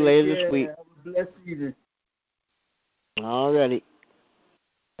with you later this week. Have a blessed evening. All righty.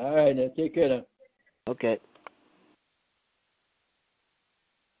 All right, now take care now. Okay.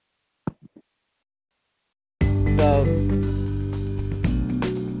 So...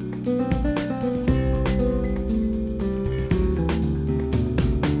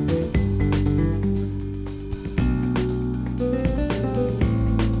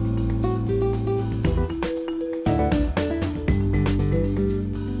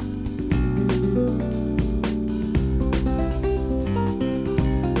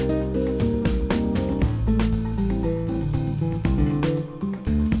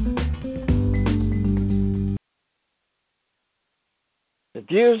 The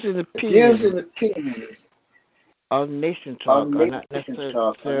views and opinions on Nation Talk are not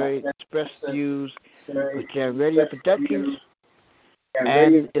necessarily expressed views of Jam Radio Productions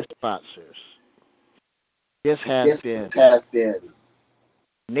and its sponsors. This has been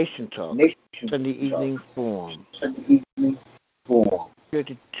Nation Talk, Sunday Evening Forum. Here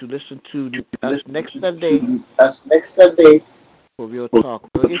to listen to us next Sunday for Real Talk,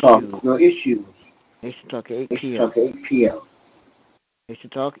 Real Issues. Nation Talk at 8 p.m. Nation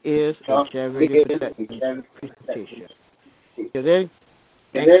Talk is a charity presentation. Till then,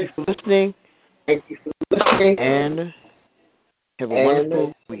 thank you for listening, and have a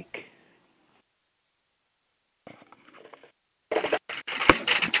wonderful week.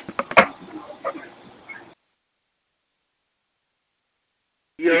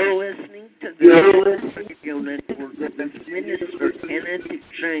 You're listening to the Radio Network with Minister Kenneth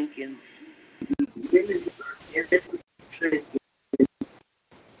Jenkins.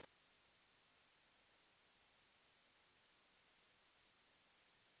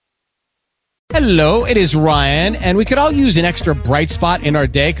 Hello, it is Ryan, and we could all use an extra bright spot in our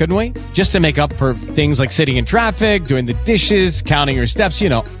day, couldn't we? Just to make up for things like sitting in traffic, doing the dishes, counting your steps,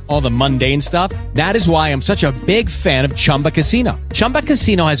 all the mundane stuff. That is why I'm such a big fan of Chumba Casino. Chumba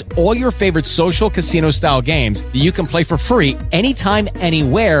Casino has all your favorite social casino-style games that you can play for free anytime,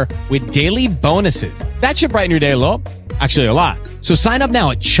 anywhere with daily bonuses. That should brighten your day a little. Actually, a lot. So sign up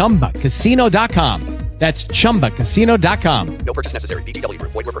now at ChumbaCasino.com. That's ChumbaCasino.com. No purchase necessary. VGW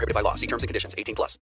Group. Void where prohibited by law. See terms and conditions. 18+.